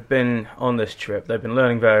time that we've been on this trip, they've been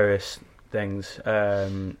learning various things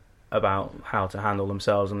about how to handle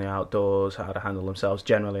themselves in the outdoors, how to handle themselves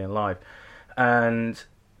generally in life. And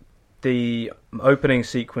the opening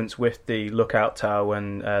sequence with the lookout tower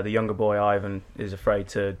when the younger boy Ivan is afraid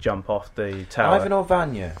to jump off the tower. Ivan or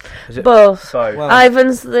Vanya? Is it Both. both? Well,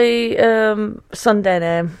 Ivan's the Sunday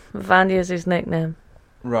name. Vanya's his nickname.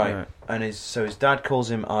 Right. Right. And his dad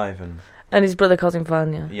calls him Ivan. And his brother calls him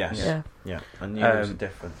Vanya. Yes. Yeah. Yeah. I knew there was a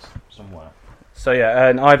difference somewhere. So yeah,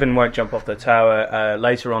 and Ivan won't jump off the tower.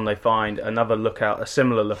 Later on, they find another a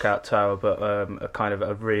similar lookout tower, but a kind of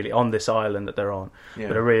a really on this island that they're on, Yeah.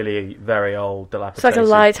 but a really very old, It's dilapidated. like a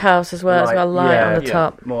lighthouse as well. It's got a light yeah, on the yeah.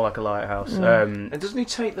 top. More like a lighthouse. Mm. And doesn't he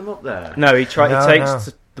take them up there? No, he No,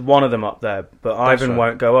 takes one of them up there, but That's Ivan right.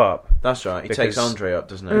 won't go up. That's right. He Because- takes Andre up,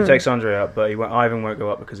 doesn't he? Mm. He takes Andre up, but Ivan won't go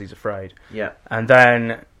up because he's afraid. Yeah. And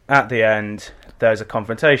then at the end, there's a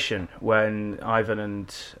confrontation when Ivan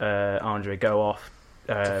and Andre go off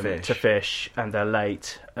to fish, and they're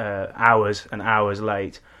late, hours and hours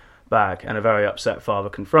late back, and a very upset father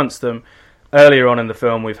confronts them. Earlier on in the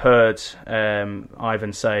film, we've heard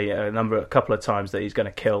Ivan say a couple of times that he's going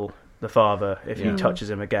to kill the father if he Yeah. touches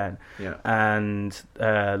him again, Yeah. and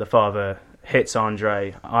the father hits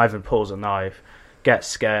Andre. Ivan pulls a knife, gets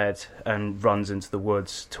scared, and runs into the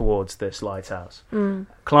woods towards this lighthouse. Mm.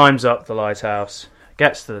 Climbs up the lighthouse,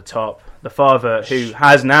 gets to the top. The father, who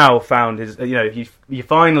has now found his, you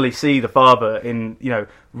finally see the father in,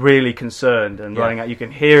 really concerned and Yeah. running out. You can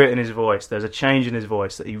hear it in his voice. There's a change in his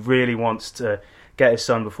voice that he really wants to get his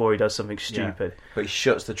son before he does something stupid. But he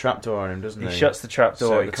shuts the trapdoor on him, doesn't he? He shuts the trapdoor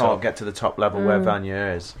so at he the can't top. get to the top level where Vanya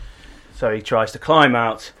is. So he tries to climb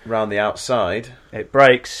out. Round the outside. It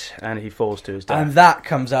breaks, and he falls to his death. And that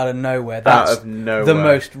comes out of nowhere. Out That's of nowhere. the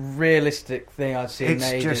most realistic thing I've seen in It's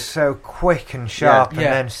ages. just so quick and sharp, Yeah.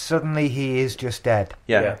 and then suddenly he is just dead.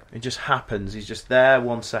 Yeah. Yeah. It just happens. He's just there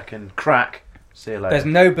 1 second. Crack. See you later. There's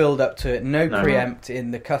no build up to it, no No. preempt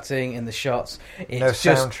in the cutting, in the shots. It's No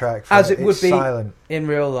just soundtrack. as it it would it's be- silent. in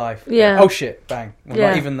real life. Yeah. Oh shit! Bang. Well, Yeah.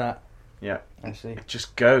 Not even that. Yeah. Actually. It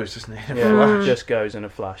just goes, doesn't it? In a Yeah, flash. it just goes in a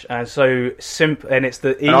flash. And so simple, and it's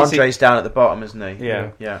the easy. And Andre's down at the bottom, isn't he? Yeah.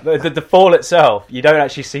 Yeah. The fall itself, you don't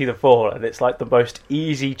actually see the fall, and it's like the most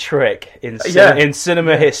easy trick in Yeah. in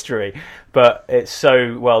cinema history. But it's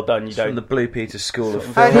so well done. You It's don't from the Blue Peter School of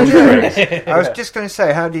How Film. do you do it? I was just going to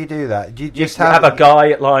say, how do you do that? Do you you just have a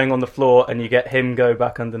guy lying on the floor, and you get him go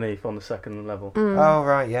back underneath on the second level. Oh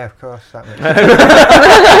right, yeah, of course. That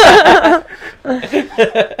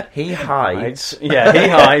makes He hides. Yeah, he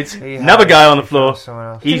hides. He Another hides guy on the before floor. someone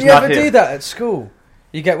else. He's Did you not ever him. do that at school?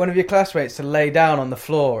 You get one of your classmates to lay down on the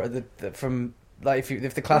floor at from like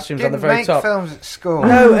if the classroom's on the Didn't very make top. films at school.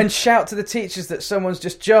 No, and shout to the teachers that someone's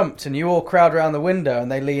just jumped, and you all crowd around the window,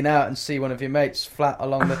 and they lean out and see one of your mates flat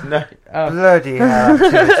along the. No. Oh. Bloody hell,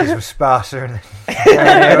 activities were sparser and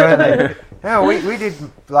weren't they? No, we did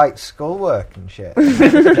like schoolwork and shit.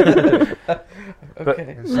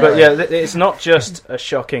 Okay. But yeah, it's not just a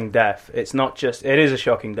shocking death. It is a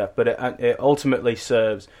shocking death, but it ultimately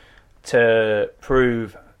serves to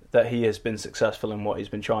prove that he has been successful in what he's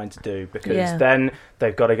been trying to do, because then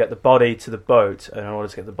they've got to get the body to the boat, and in order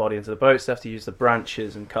to get the body into the boats, they have to use the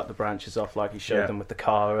branches and cut the branches off like he showed them with the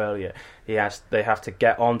car earlier. They have to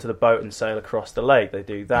get onto the boat and sail across the lake. They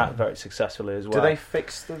do that very successfully as well. Do they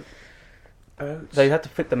fix the boats? They have to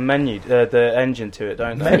fit the engine to it,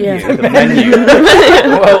 don't they? Yeah. The menu.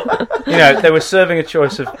 Well, they were serving a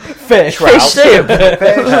choice of Fish. trout, soup.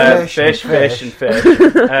 fish, and fish.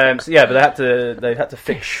 But they had to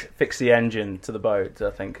fix the engine to the boat,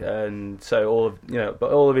 I think, and so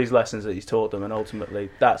all of these lessons that he's taught them, and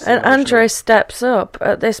ultimately that's. And Andre steps up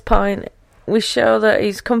at this point. we show that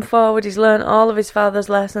he's come forward, he's learned all of his father's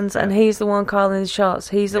lessons, and he's the one calling the shots.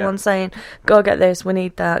 He's the one saying, go get this, we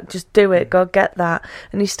need that, just do it, go get that.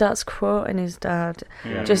 And he starts quoting his dad,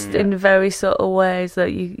 just in very subtle ways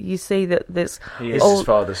that you see that this... He is his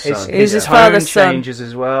father's son. His tone father's son. changes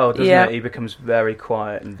as well, doesn't it? He becomes very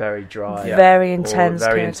quiet and very dry. Very intense.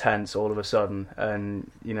 Very intense all of a sudden. And,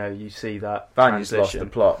 you see that Vanya's transition. lost the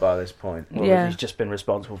plot by this point. Well, he's just been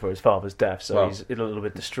responsible for his father's death, so he's a little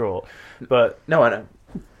bit distraught. But no, I know.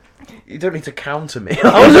 You don't need to counter me.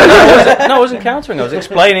 I wasn't countering. I was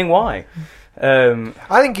explaining why.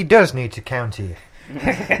 I think he does need to counter you.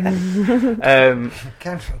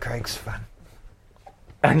 Countering Craig's fun.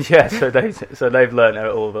 And so they've learned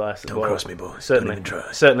all the lessons. Don't cross me, boy.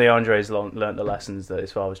 Certainly, Andre's learnt the lessons that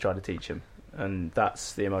his father's trying to teach him, and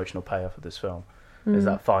that's the emotional payoff of this film. Is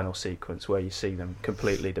that final sequence where you see them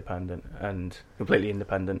completely dependent and completely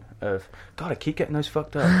independent of... God, I keep getting those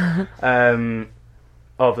fucked up.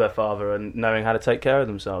 Of their father and knowing how to take care of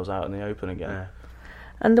themselves out in the open again. Yeah.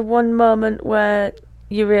 And the one moment where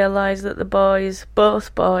you realise that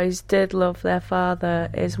both boys did love their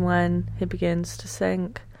father is when he begins to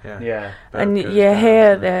sink. Yeah. And you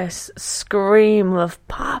hear this scream of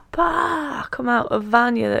 "Papa" come out of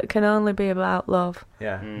Vanya that can only be about love.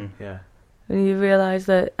 Yeah. And you realise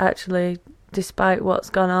that actually, despite what's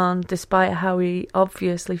gone on, despite how he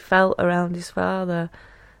obviously felt around his father,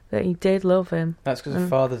 that he did love him. That's because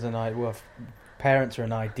parents are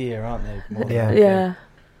an idea, aren't they? More than Yeah.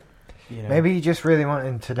 Maybe he just really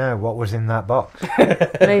wanted to know what was in that box.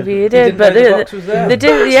 Maybe he did, but the box was there. they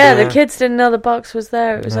didn't. Yeah, the kids didn't know the box was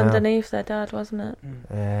there. It was underneath their dad, wasn't it?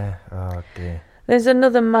 Yeah. Oh dear. There's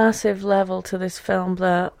another massive level to this film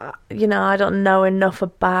that I don't know enough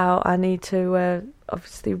about. I need to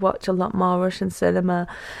obviously watch a lot more Russian cinema,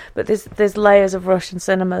 but there's layers of Russian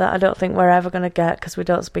cinema that I don't think we're ever going to get because we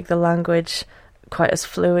don't speak the language quite as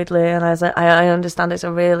fluidly, and as I understand, it's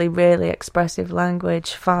a really, really expressive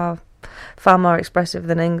language, far more expressive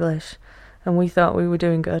than English, and we thought we were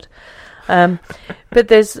doing good. But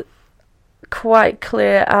there's quite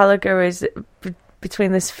clear allegories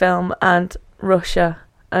between this film and Russia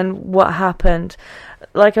and what happened.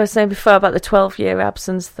 Like I was saying before about the 12-year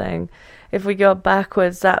absence thing, if we go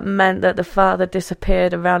backwards, that meant that the father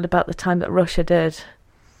disappeared around about the time that Russia did.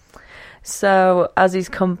 So as he's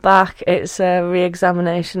come back, it's a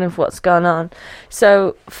re-examination of what's gone on.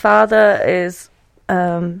 So father is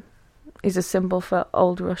a symbol for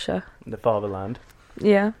old Russia. The fatherland.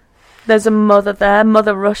 Yeah. There's a mother there,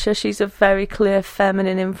 Mother Russia. She's a very clear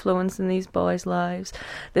feminine influence in these boys' lives.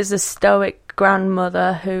 There's a stoic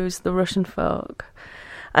grandmother who's the Russian folk.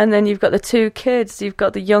 And then you've got the two kids. You've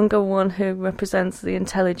got the younger one who represents the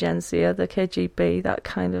intelligentsia, the KGB, that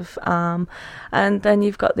kind of arm. And then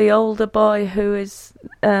you've got the older boy who is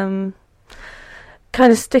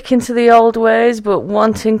kind of sticking to the old ways but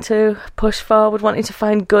wanting to push forward, wanting to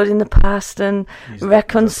find good in the past and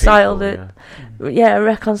reconcile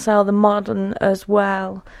reconcile the modern as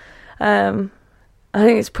well. I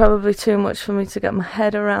think it's probably too much for me to get my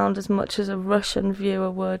head around as much as a Russian viewer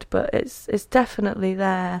would, but it's definitely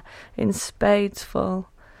there in spades full.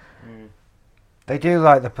 They do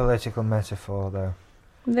like the political metaphor, though.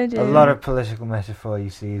 They do. A lot of political metaphor you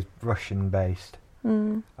see is Russian based.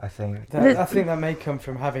 I think. I think that may come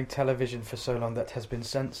from having television for so long that has been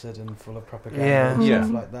censored and full of propaganda and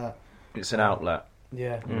stuff like that. It's an outlet.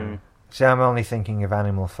 Yeah. See, I'm only thinking of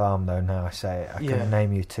Animal Farm, though, now I say it. I can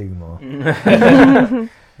name you two more.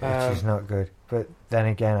 Which is not good. But then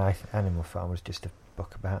again, Animal Farm was just a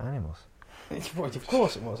book about animals. Of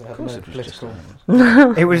course it was. It had no political...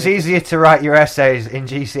 It was easier to write your essays in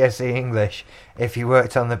GCSE English if you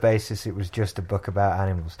worked on the basis it was just a book about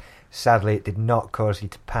animals. Sadly, it did not cause you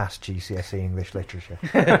to pass GCSE English literature.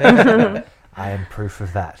 I am proof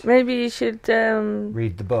of that. Maybe you should...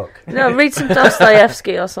 read the book. No, read some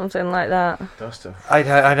Dostoevsky or something like that.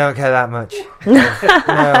 I don't care that much.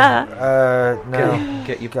 No.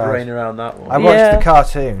 Get your brain around that one. I watched the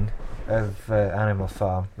cartoon of Animal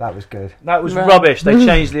Farm. That was good. That was rubbish. They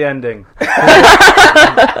changed the ending.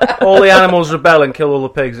 All the animals rebel and kill all the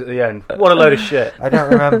pigs at the end. What a load of shit. I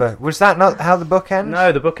don't remember. Was that not how the book ends?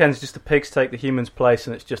 No, the book ends just the pigs take the humans' place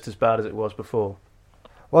and it's just as bad as it was before.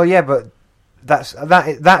 Well, yeah, but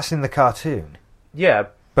that's in the cartoon. Yeah,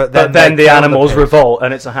 but then the animals revolt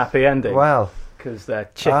and it's a happy ending. Well, because they're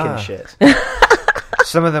chicken shit.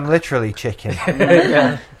 Some of them literally chicken.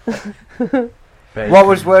 What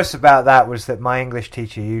was worse about that was that my English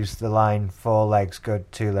teacher used the line 4 legs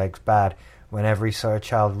good, 2 legs bad whenever he saw a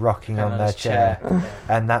child rocking on their chair.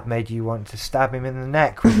 And that made you want to stab him in the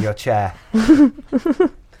neck with your chair.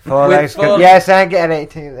 Four With legs. four- Yes, I get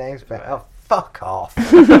 18 legs, but oh, fuck off.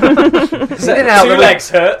 So didn't help two that we- legs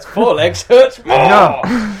hurts, 4 legs hurts more. No,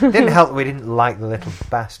 didn't help that we didn't like the little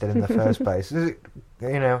bastard in the first place. You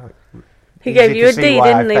know, He easy gave you to a see D,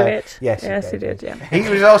 why I didn't he, failed. Rich? Yes, he gave did. me. Yeah. He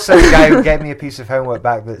was also the guy who gave me a piece of homework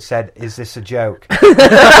back that said, "Is this a joke?" on the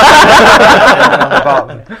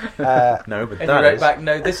bottom. No, but And you that wrote is. back,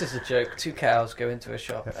 no, this is a joke. 2 cows go into a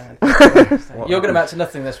shop. And you're going to amount to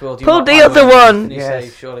nothing in this world. You Pull mark the my other words. one. And you Yes. say,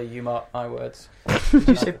 surely you mark my words. Did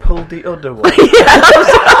you say pull the other one?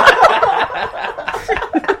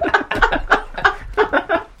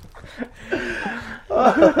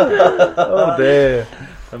 Oh dear.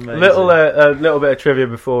 Amazing. Little bit of trivia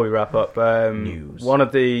before we wrap up. News. One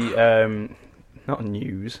of the not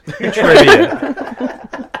news trivia.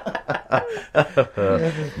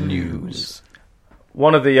 News.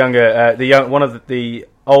 One of the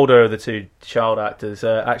older of the two child actors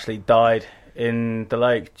actually died in the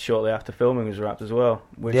lake shortly after filming was wrapped as well.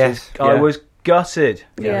 Which Yes. I Yeah. was gutted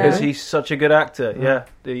Yeah. because he's such a good actor. Yeah,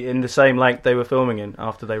 in the same lake they were filming in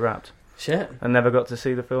after they wrapped. Shit. I never got to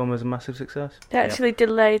see the film as a massive success. They actually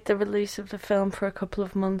delayed the release of the film for a couple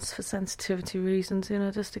of months for sensitivity reasons,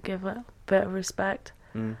 just to give it a bit of respect.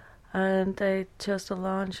 Mm. And they chose to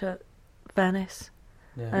launch at Venice.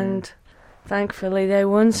 Yeah. And thankfully they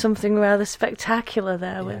won something rather spectacular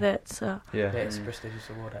there with it. So Yeah. Yeah, it's a prestigious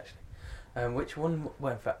award, actually. Which one?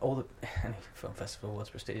 Well, in fact, any film festival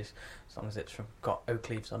award's prestigious as long as it's got oak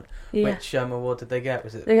leaves on it. yeah, Which award did they get?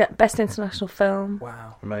 Was it? they got Best International Film.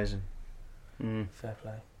 Wow, Amazing. fair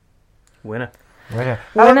play. Winner. Winner.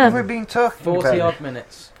 How long Winner. have we been talking 40 about? odd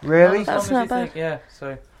minutes. Really? Not That's as long not as you bad. think, yeah.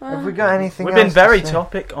 So Have we got anything We've else been to very say? on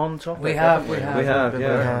topic. We have, haven't we have. We have, Been yeah.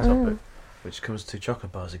 very Yeah. on topic. Which comes to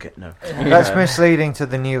chocolate bars again. No. That's misleading to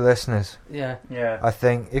the new listeners. yeah. Yeah. I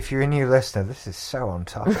think if you're a new listener, this is so on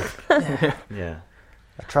topic. Yeah.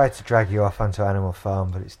 I tried to drag you off onto Animal Farm,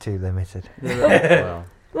 but it's too limited. Well,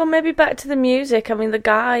 Well, maybe back to the music. I mean, the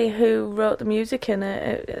guy who wrote the music in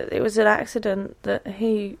it was an accident that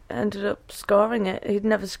he ended up scoring it. He'd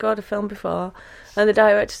never scored a film before. And the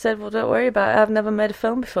director said, well, don't worry about it. I've never made a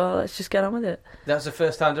film before. Let's just get on with it. That's the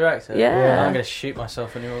first time director? Yeah. I'm going to shoot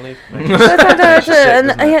myself when you're leave. First-time director. Sick, And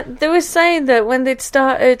isn't it? yeah, they were saying that when they'd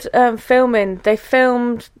started filming, they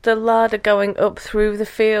filmed the ladder going up through the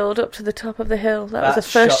field, up to the top of the hill. That was the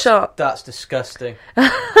first shot. That's disgusting.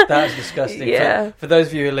 That is disgusting. Yeah. For those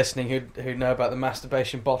of you who are listening who know about the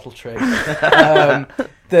masturbation bottle trick,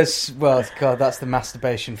 that's the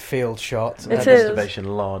masturbation field shot. It is. masturbation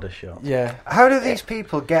larder shot. Yeah. How do these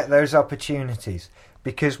people get those opportunities?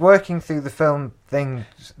 Because working through the film things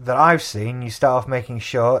that I've seen, you start off making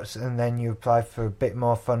shorts and then you apply for a bit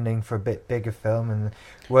more funding for a bit bigger film and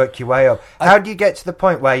work your way up. How do you get to the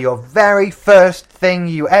point where your very first thing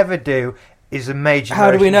you ever do is a major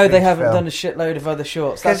How do we motion know they picture haven't film? done a shitload of other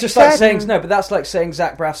shorts? 'Cause That's you just like said- saying no, but that's like saying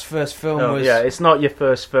Zach Braff's first film No, was. yeah, it's not your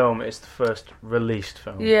first film, it's the first released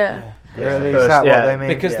film. Yeah. Really? Is First, that yeah, what they mean?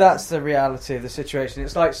 Because Yeah. that's the reality of the situation.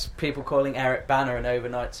 It's like people calling Eric Banner an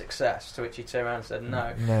overnight success, to which he turned around and said,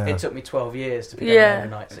 no, No. it took me 12 years to become Yeah. an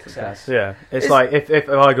overnight success. Yeah, it's like if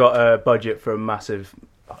I got a budget for a massive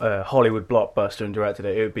Hollywood blockbuster and directed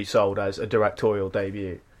it, it would be sold as a directorial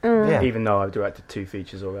debut, Yeah. even though I've directed 2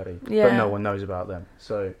 features already. Yeah. But no one knows about them.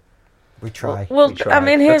 So We try. Well, We tried. I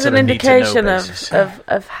mean, here's That's an on a need-to-know indication basis.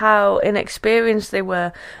 of how inexperienced they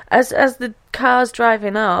were. As the car's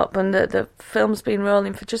driving up and the film's been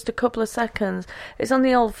rolling for just a couple of seconds, it's on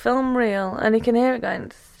the old film reel, and you can hear it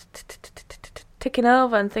going ticking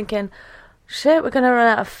over and thinking, shit, we're going to run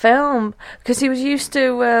out of film. Because he was used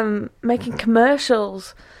to making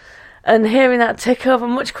commercials and hearing that tick over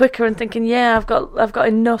much quicker and thinking, yeah, I've got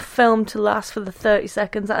enough film to last for the 30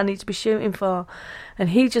 seconds that I need to be shooting for. And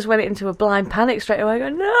he just went into a blind panic straight away,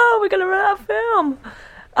 going, no, we're going to run out of film.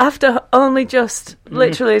 After only just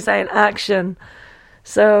literally saying action.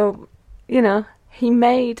 So, he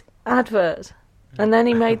made adverts. And then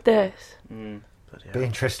he made this. Be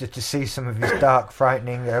interested to see some of his dark,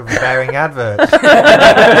 frightening, overbearing adverts.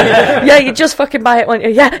 Yeah, you just fucking buy it, won't you?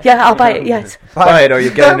 Yeah, I'll buy it, yes. Buy it or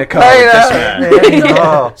you're getting a car Buy with this that man.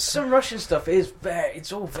 anymore. Some Russian stuff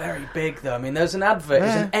it's all very big though. I mean, there's an advert.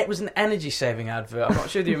 Yeah. It was an energy-saving advert. I'm not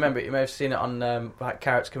sure if you remember it. You may have seen it on like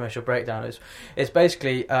Carrot's commercial breakdown. It's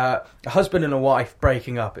basically a husband and a wife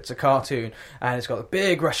breaking up. It's a cartoon, and it's got the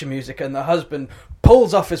big Russian music, and the husband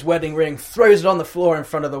pulls off his wedding ring, throws it on the floor in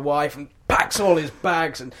front of the wife, and packs all his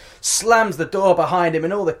bags and slams the door behind him,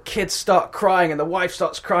 and all the kids start crying, and the wife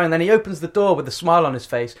starts crying. Then he opens the door with a smile on his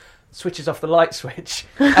face. switches off the light switch.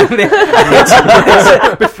 And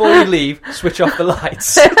then, before you leave, switch off the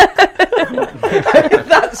lights.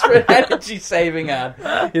 That's for an energy saving ad.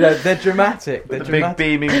 They're dramatic. They're Big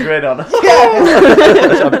beaming grid on.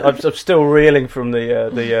 I'm still reeling from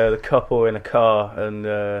the couple in a car, and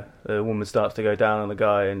the woman starts to go down on the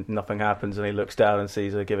guy, and nothing happens, and he looks down and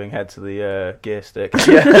sees her giving head to the gear stick.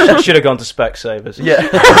 She should have gone to Specsavers. Yeah.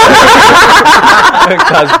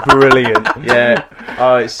 That's brilliant. Yeah.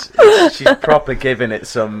 Oh, she's proper giving it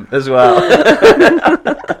some as well.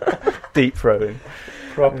 Deep throwing.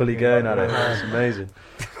 Properly going at it. It's amazing.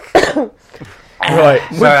 Right.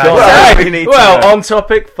 Sorry, On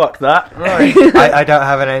topic. Fuck that. Right. I don't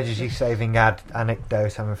have an energy saving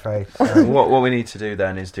anecdote, I'm afraid. So. What we need to do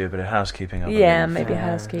then is do a bit of housekeeping. Yeah, maybe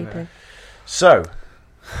housekeeping. So,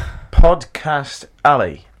 Podcast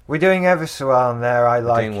Alley. We're doing ever so well on there. I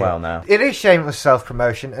like Doing it. well now. It is shameless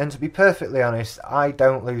self-promotion, and to be perfectly honest, I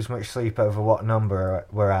don't lose much sleep over what number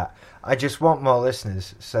we're at. I just want more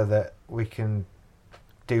listeners so that we can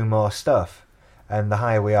do more stuff. And the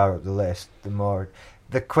higher we are up the list, the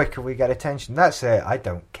quicker we get attention. That's it. I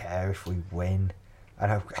don't care if we win.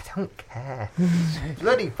 I don't care.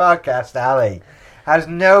 Bloody Podcast Alley has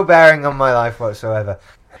no bearing on my life whatsoever.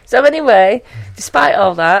 So anyway, despite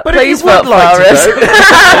all that, But please if you would vote like for to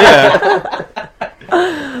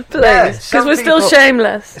us. Please, because we're still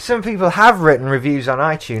shameless. Some people have written reviews on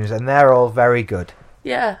iTunes, and they're all very good.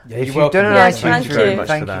 Yeah. If you're you've done an welcome. iTunes Thank review, you.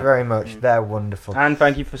 thank you very much. They're wonderful. And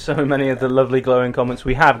thank you for so many of the lovely glowing comments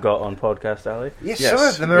we have got on Podcast Alley. Yes, Yes. some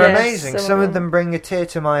of them are Yes, amazing. some Some of of them bring a tear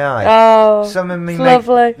to my eye. Oh, Some of me it's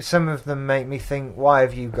lovely. Some of them make me think, why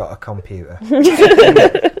have you got a computer?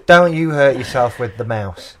 Don't you hurt yourself with the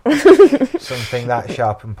mouse. Something that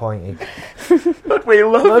sharp and pointy. But we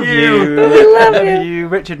love you. We love you.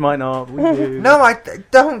 Richard might not. We do. No,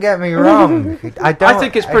 don't get me wrong. I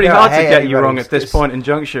think it's pretty hard to get you wrong at this point in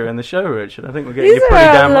juncture in the show, Richard. I think we're getting These you are pretty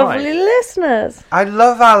our damn lovely right. listeners. I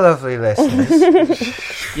love our lovely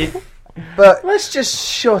listeners. But Let's just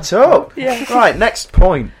shut up. Yeah. Right, next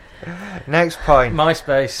point. next point.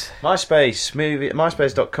 MySpace.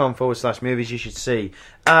 MySpace.com/movies you should see.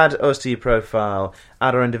 Add us to your profile.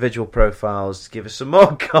 Add our individual profiles. Give us some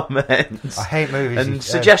more comments. I hate movies. And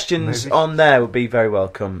suggestions movies. on there would be very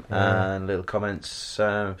welcome. Yeah. And little comments.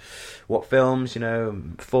 What films,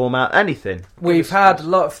 format, anything. We've had a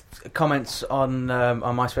lot of comments on our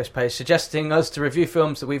MySpace page suggesting us to review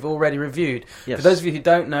films that we've already reviewed. Yes. For those of you who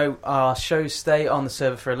don't know, our shows stay on the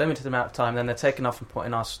server for a limited amount of time, then they're taken off and put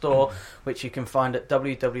in our store, which you can find at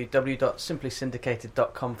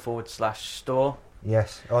www.simplysyndicated.com/store.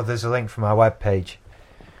 Yes. Or there's a link from our webpage.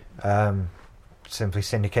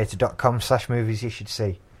 Simplysyndicated.com/movies you should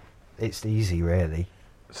see. It's easy, really.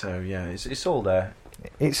 So, yeah, it's all there.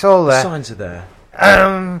 It's all The there. signs are there.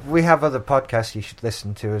 We have other podcasts you should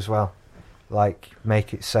listen to as well, like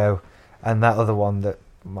Make It So, and that other one that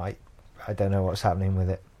I don't know what's happening with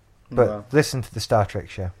it. But Well, listen to the Star Trek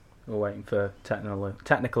show. we're waiting for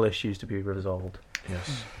technical issues to be resolved.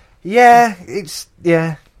 Yes. Yeah,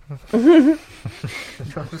 I'm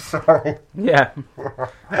sorry. Yeah.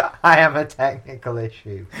 I am a technical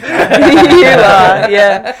issue. You are,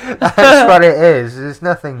 yeah. That's what it is. There's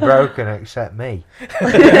nothing broken except me.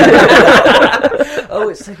 Oh,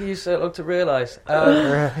 it's taking you so long to realise.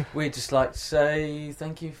 Really? We'd just like to say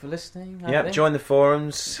thank you for listening. I Yep, think. join the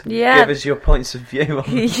forums. Yeah. Give us your points of view on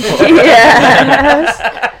Yes.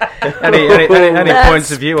 Any That's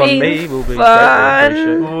points of view on me will be fun. greatly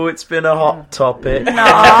appreciated. Oh, it's been a hot topic.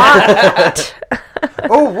 Not.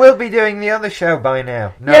 Oh, we'll be doing the other show by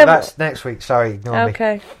now. No, Yeah, that's next week. Sorry, ignore me.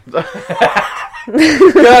 Okay. Go. Look on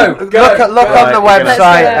Right, the we're gonna-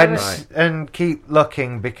 website Let's and keep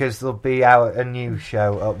looking because there'll be a new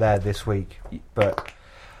show up there this week. But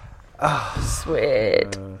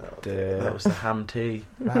Sweet. That was the ham tea.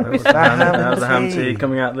 that was That was the ham tea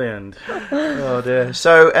coming out the end. Oh dear.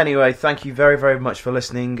 So anyway, thank you very, very much for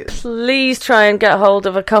listening. Please try and get hold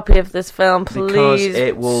of a copy of this film. Because Please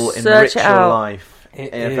it will search enrich it your out. life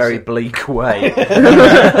It in a is very bleak way.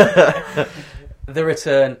 The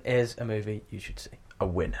Return is a movie you should see. A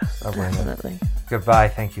winner. Definitely. Goodbye.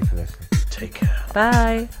 Thank you for listening. Take care.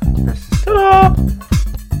 Bye. This is- Ta-da!